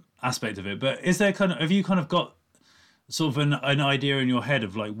sort of aspect of it. But is there have you kind of got sort of an idea in your head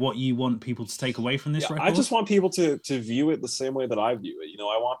of like what you want people to take away from this record? I just want people to view it the same way that I view it. You know,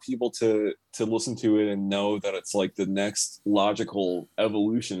 I want people to listen to it and know that it's like the next logical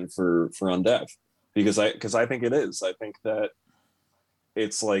evolution for Undeath. Because I think it is. I think that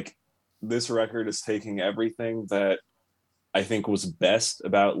it's like this record is taking everything that I think was best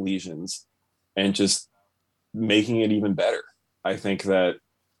about Lesions and just making it even better. I think that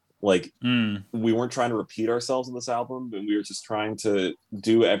like we weren't trying to repeat ourselves in this album, but we were just trying to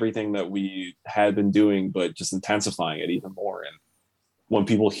do everything that we had been doing, but just intensifying it even more. And when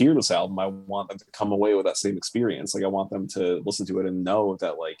people hear this album, I want them to come away with that same experience. Like I want them to listen to it and know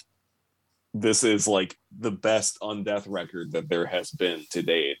that like this is like the best Undeath record that there has been to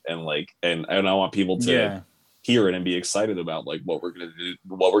date, and like and I want people to hear it and be excited about like what we're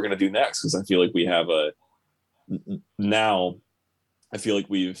gonna do next, because I feel like we have now I feel like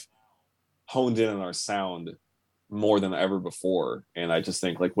we've honed in on our sound more than ever before, and I just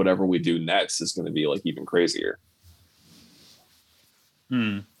think like whatever we do next is going to be like even crazier.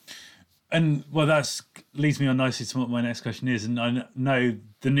 And well, that's leads me on nicely to what my next question is. And I know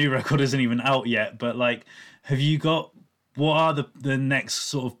the new record isn't even out yet, but like, have you got what are the next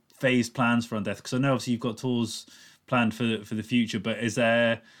sort of phase plans for Undeath? Because I know obviously you've got tours planned for the future, but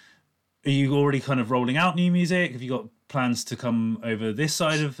are you already kind of rolling out new music? Have you got plans to come over this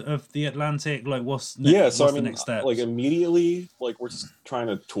side of the Atlantic? Like what's the next step? Like immediately, like we're just trying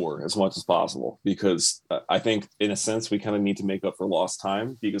to tour as much as possible, because I think in a sense we kind of need to make up for lost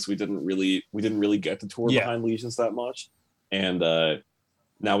time, because we didn't really get to tour behind Lesions that much. And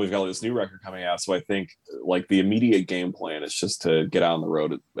now we've got this new record coming out, so I think like the immediate game plan is just to get out on the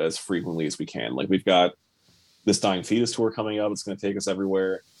road as frequently as we can. Like we've got this Dying Fetus tour coming up. It's going to take us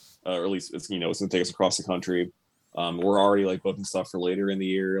everywhere, or at least it's going to take us across the country. We're already like booking stuff for later in the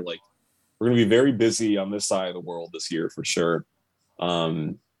year. Like we're going to be very busy on this side of the world this year for sure.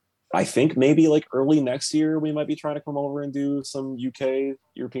 I think maybe like early next year we might be trying to come over and do some UK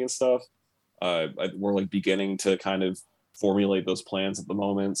European stuff. We're like beginning to kind of formulate those plans at the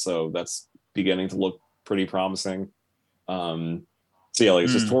moment, so that's beginning to look pretty promising. So yeah, like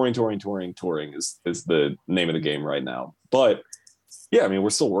it's just touring is the name of the game right now. But yeah, I mean, we're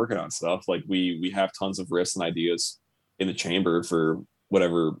still working on stuff. Like we have tons of riffs and ideas in the chamber for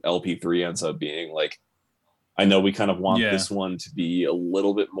whatever LP3 ends up being. Like, I know we kind of want this one to be a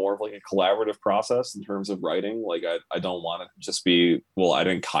little bit more of like a collaborative process in terms of writing. Like, I don't want it to just be, well, I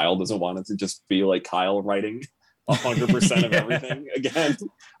think Kyle doesn't want it to just be like Kyle writing 100% of everything again.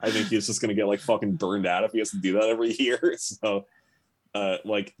 I think he's just going to get like fucking burned out if he has to do that every year. So I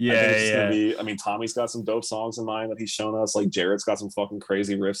think it's just gonna be, I mean, Tommy's got some dope songs in mind that he's shown us. Like Jarrett's got some fucking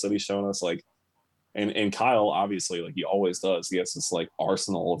crazy riffs that he's shown us. Like, and Kyle, obviously, like he always does, he has this like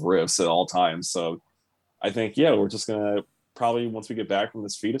arsenal of riffs at all times. So I think, we're just gonna probably, once we get back from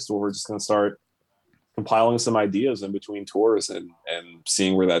this Fetus tour, we're just gonna start compiling some ideas in between tours and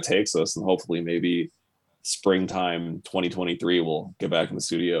seeing where that takes us. And hopefully maybe springtime 2023 we'll get back in the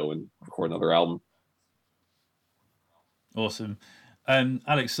studio and record another album. Awesome.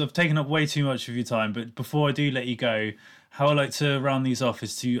 Alex, I've taken up way too much of your time, but before I do let you go, how I like to round these off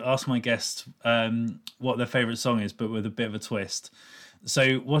is to ask my guests what their favourite song is, but with a bit of a twist.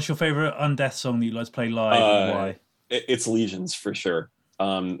 So, what's your favourite Undeath song that you like to play live, and why? It's Legions for sure.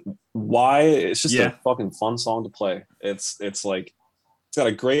 Why? It's just a fucking fun song to play. It's like it's got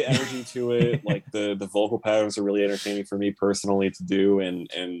a great energy to it. Like the vocal patterns are really entertaining for me personally to do, and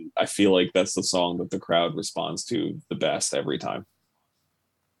I feel like that's the song that the crowd responds to the best every time.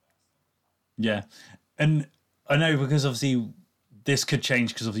 Yeah, and I know because obviously this could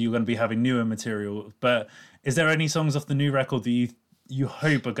change because obviously you're going to be having newer material. But is there any songs off the new record that you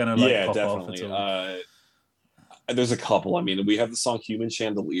hope are going to like pop definitely. off at all? There's a couple. I mean, we have the song "Human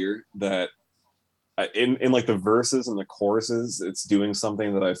Chandelier" that in like the verses and the choruses, it's doing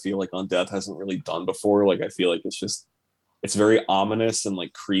something that I feel like Undeath hasn't really done before. Like I feel like it's very ominous and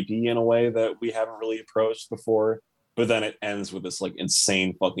like creepy in a way that we haven't really approached before. But then it ends with this like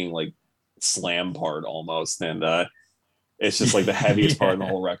insane fucking like slam part almost, and it's just like the heaviest part in the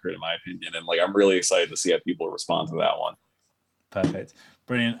whole record in my opinion. And like I'm really excited to see how people respond to that one. Perfect.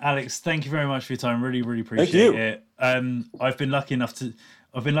 Brilliant. Alex, thank you very much for your time. Really, really appreciate it. I've been lucky enough to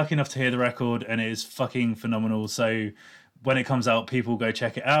hear the record, and it is fucking phenomenal. So when it comes out, people go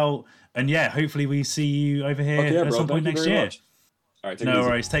check it out. And yeah, hopefully we see you over here at some point next year. Much. All right, no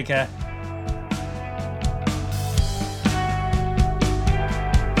worries. Take care.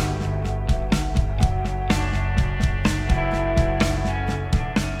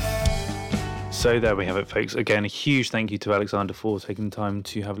 So there we have it, folks. Again, a huge thank you to Alexander for taking the time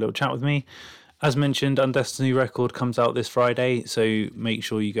to have a little chat with me. As mentioned, Undeath's new record comes out this Friday, so make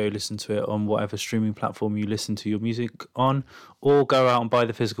sure you go listen to it on whatever streaming platform you listen to your music on, or go out and buy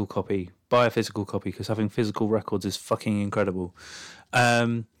the physical copy. Buy a physical copy, because having physical records is fucking incredible.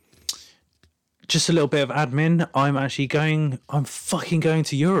 Just a little bit of admin. I'm fucking going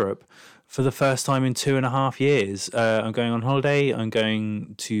to Europe for the first time in 2.5 years. I'm going on holiday. I'm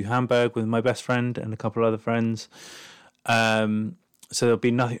going to Hamburg with my best friend and a couple of other friends. So there'll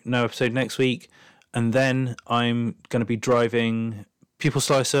be no episode next week. And then I'm going to be driving Pupil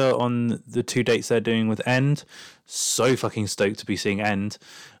Slicer on the 2 dates they're doing with End. So fucking stoked to be seeing End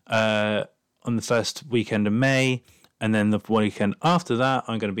on the first weekend of May. And then the weekend after that,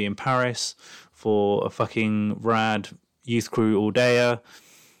 I'm going to be in Paris for a fucking rad youth crew all-dayer.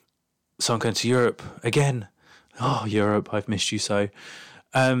 So I'm going to Europe again. Oh, Europe, I've missed you so.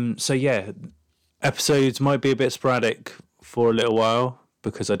 So yeah, episodes might be a bit sporadic for a little while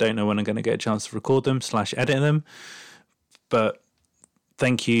because I don't know when I'm going to get a chance to record them / edit them. But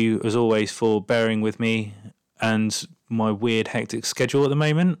thank you, as always, for bearing with me and my weird, hectic schedule at the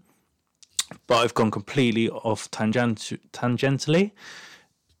moment. But I've gone completely off tangentially.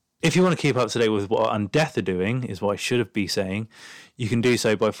 If you want to keep up to date with what Undeath are doing, is what I should have been saying, you can do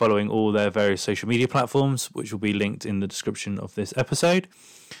so by following all their various social media platforms, which will be linked in the description of this episode.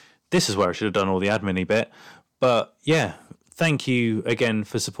 This is where I should have done all the admin-y bit. But yeah, thank you again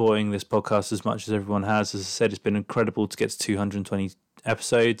for supporting this podcast as much as everyone has. As I said, it's been incredible to get to 220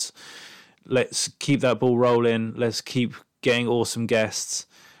 episodes. Let's keep that ball rolling. Let's keep getting awesome guests.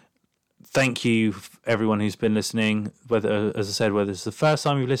 Thank you, everyone who's been listening. Whether, as I said, whether it's the first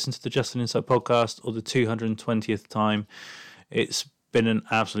time you've listened to the Just an Insight podcast or the 220th time, it's been an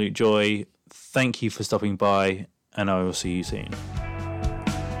absolute joy. Thank you for stopping by, and I will see you soon.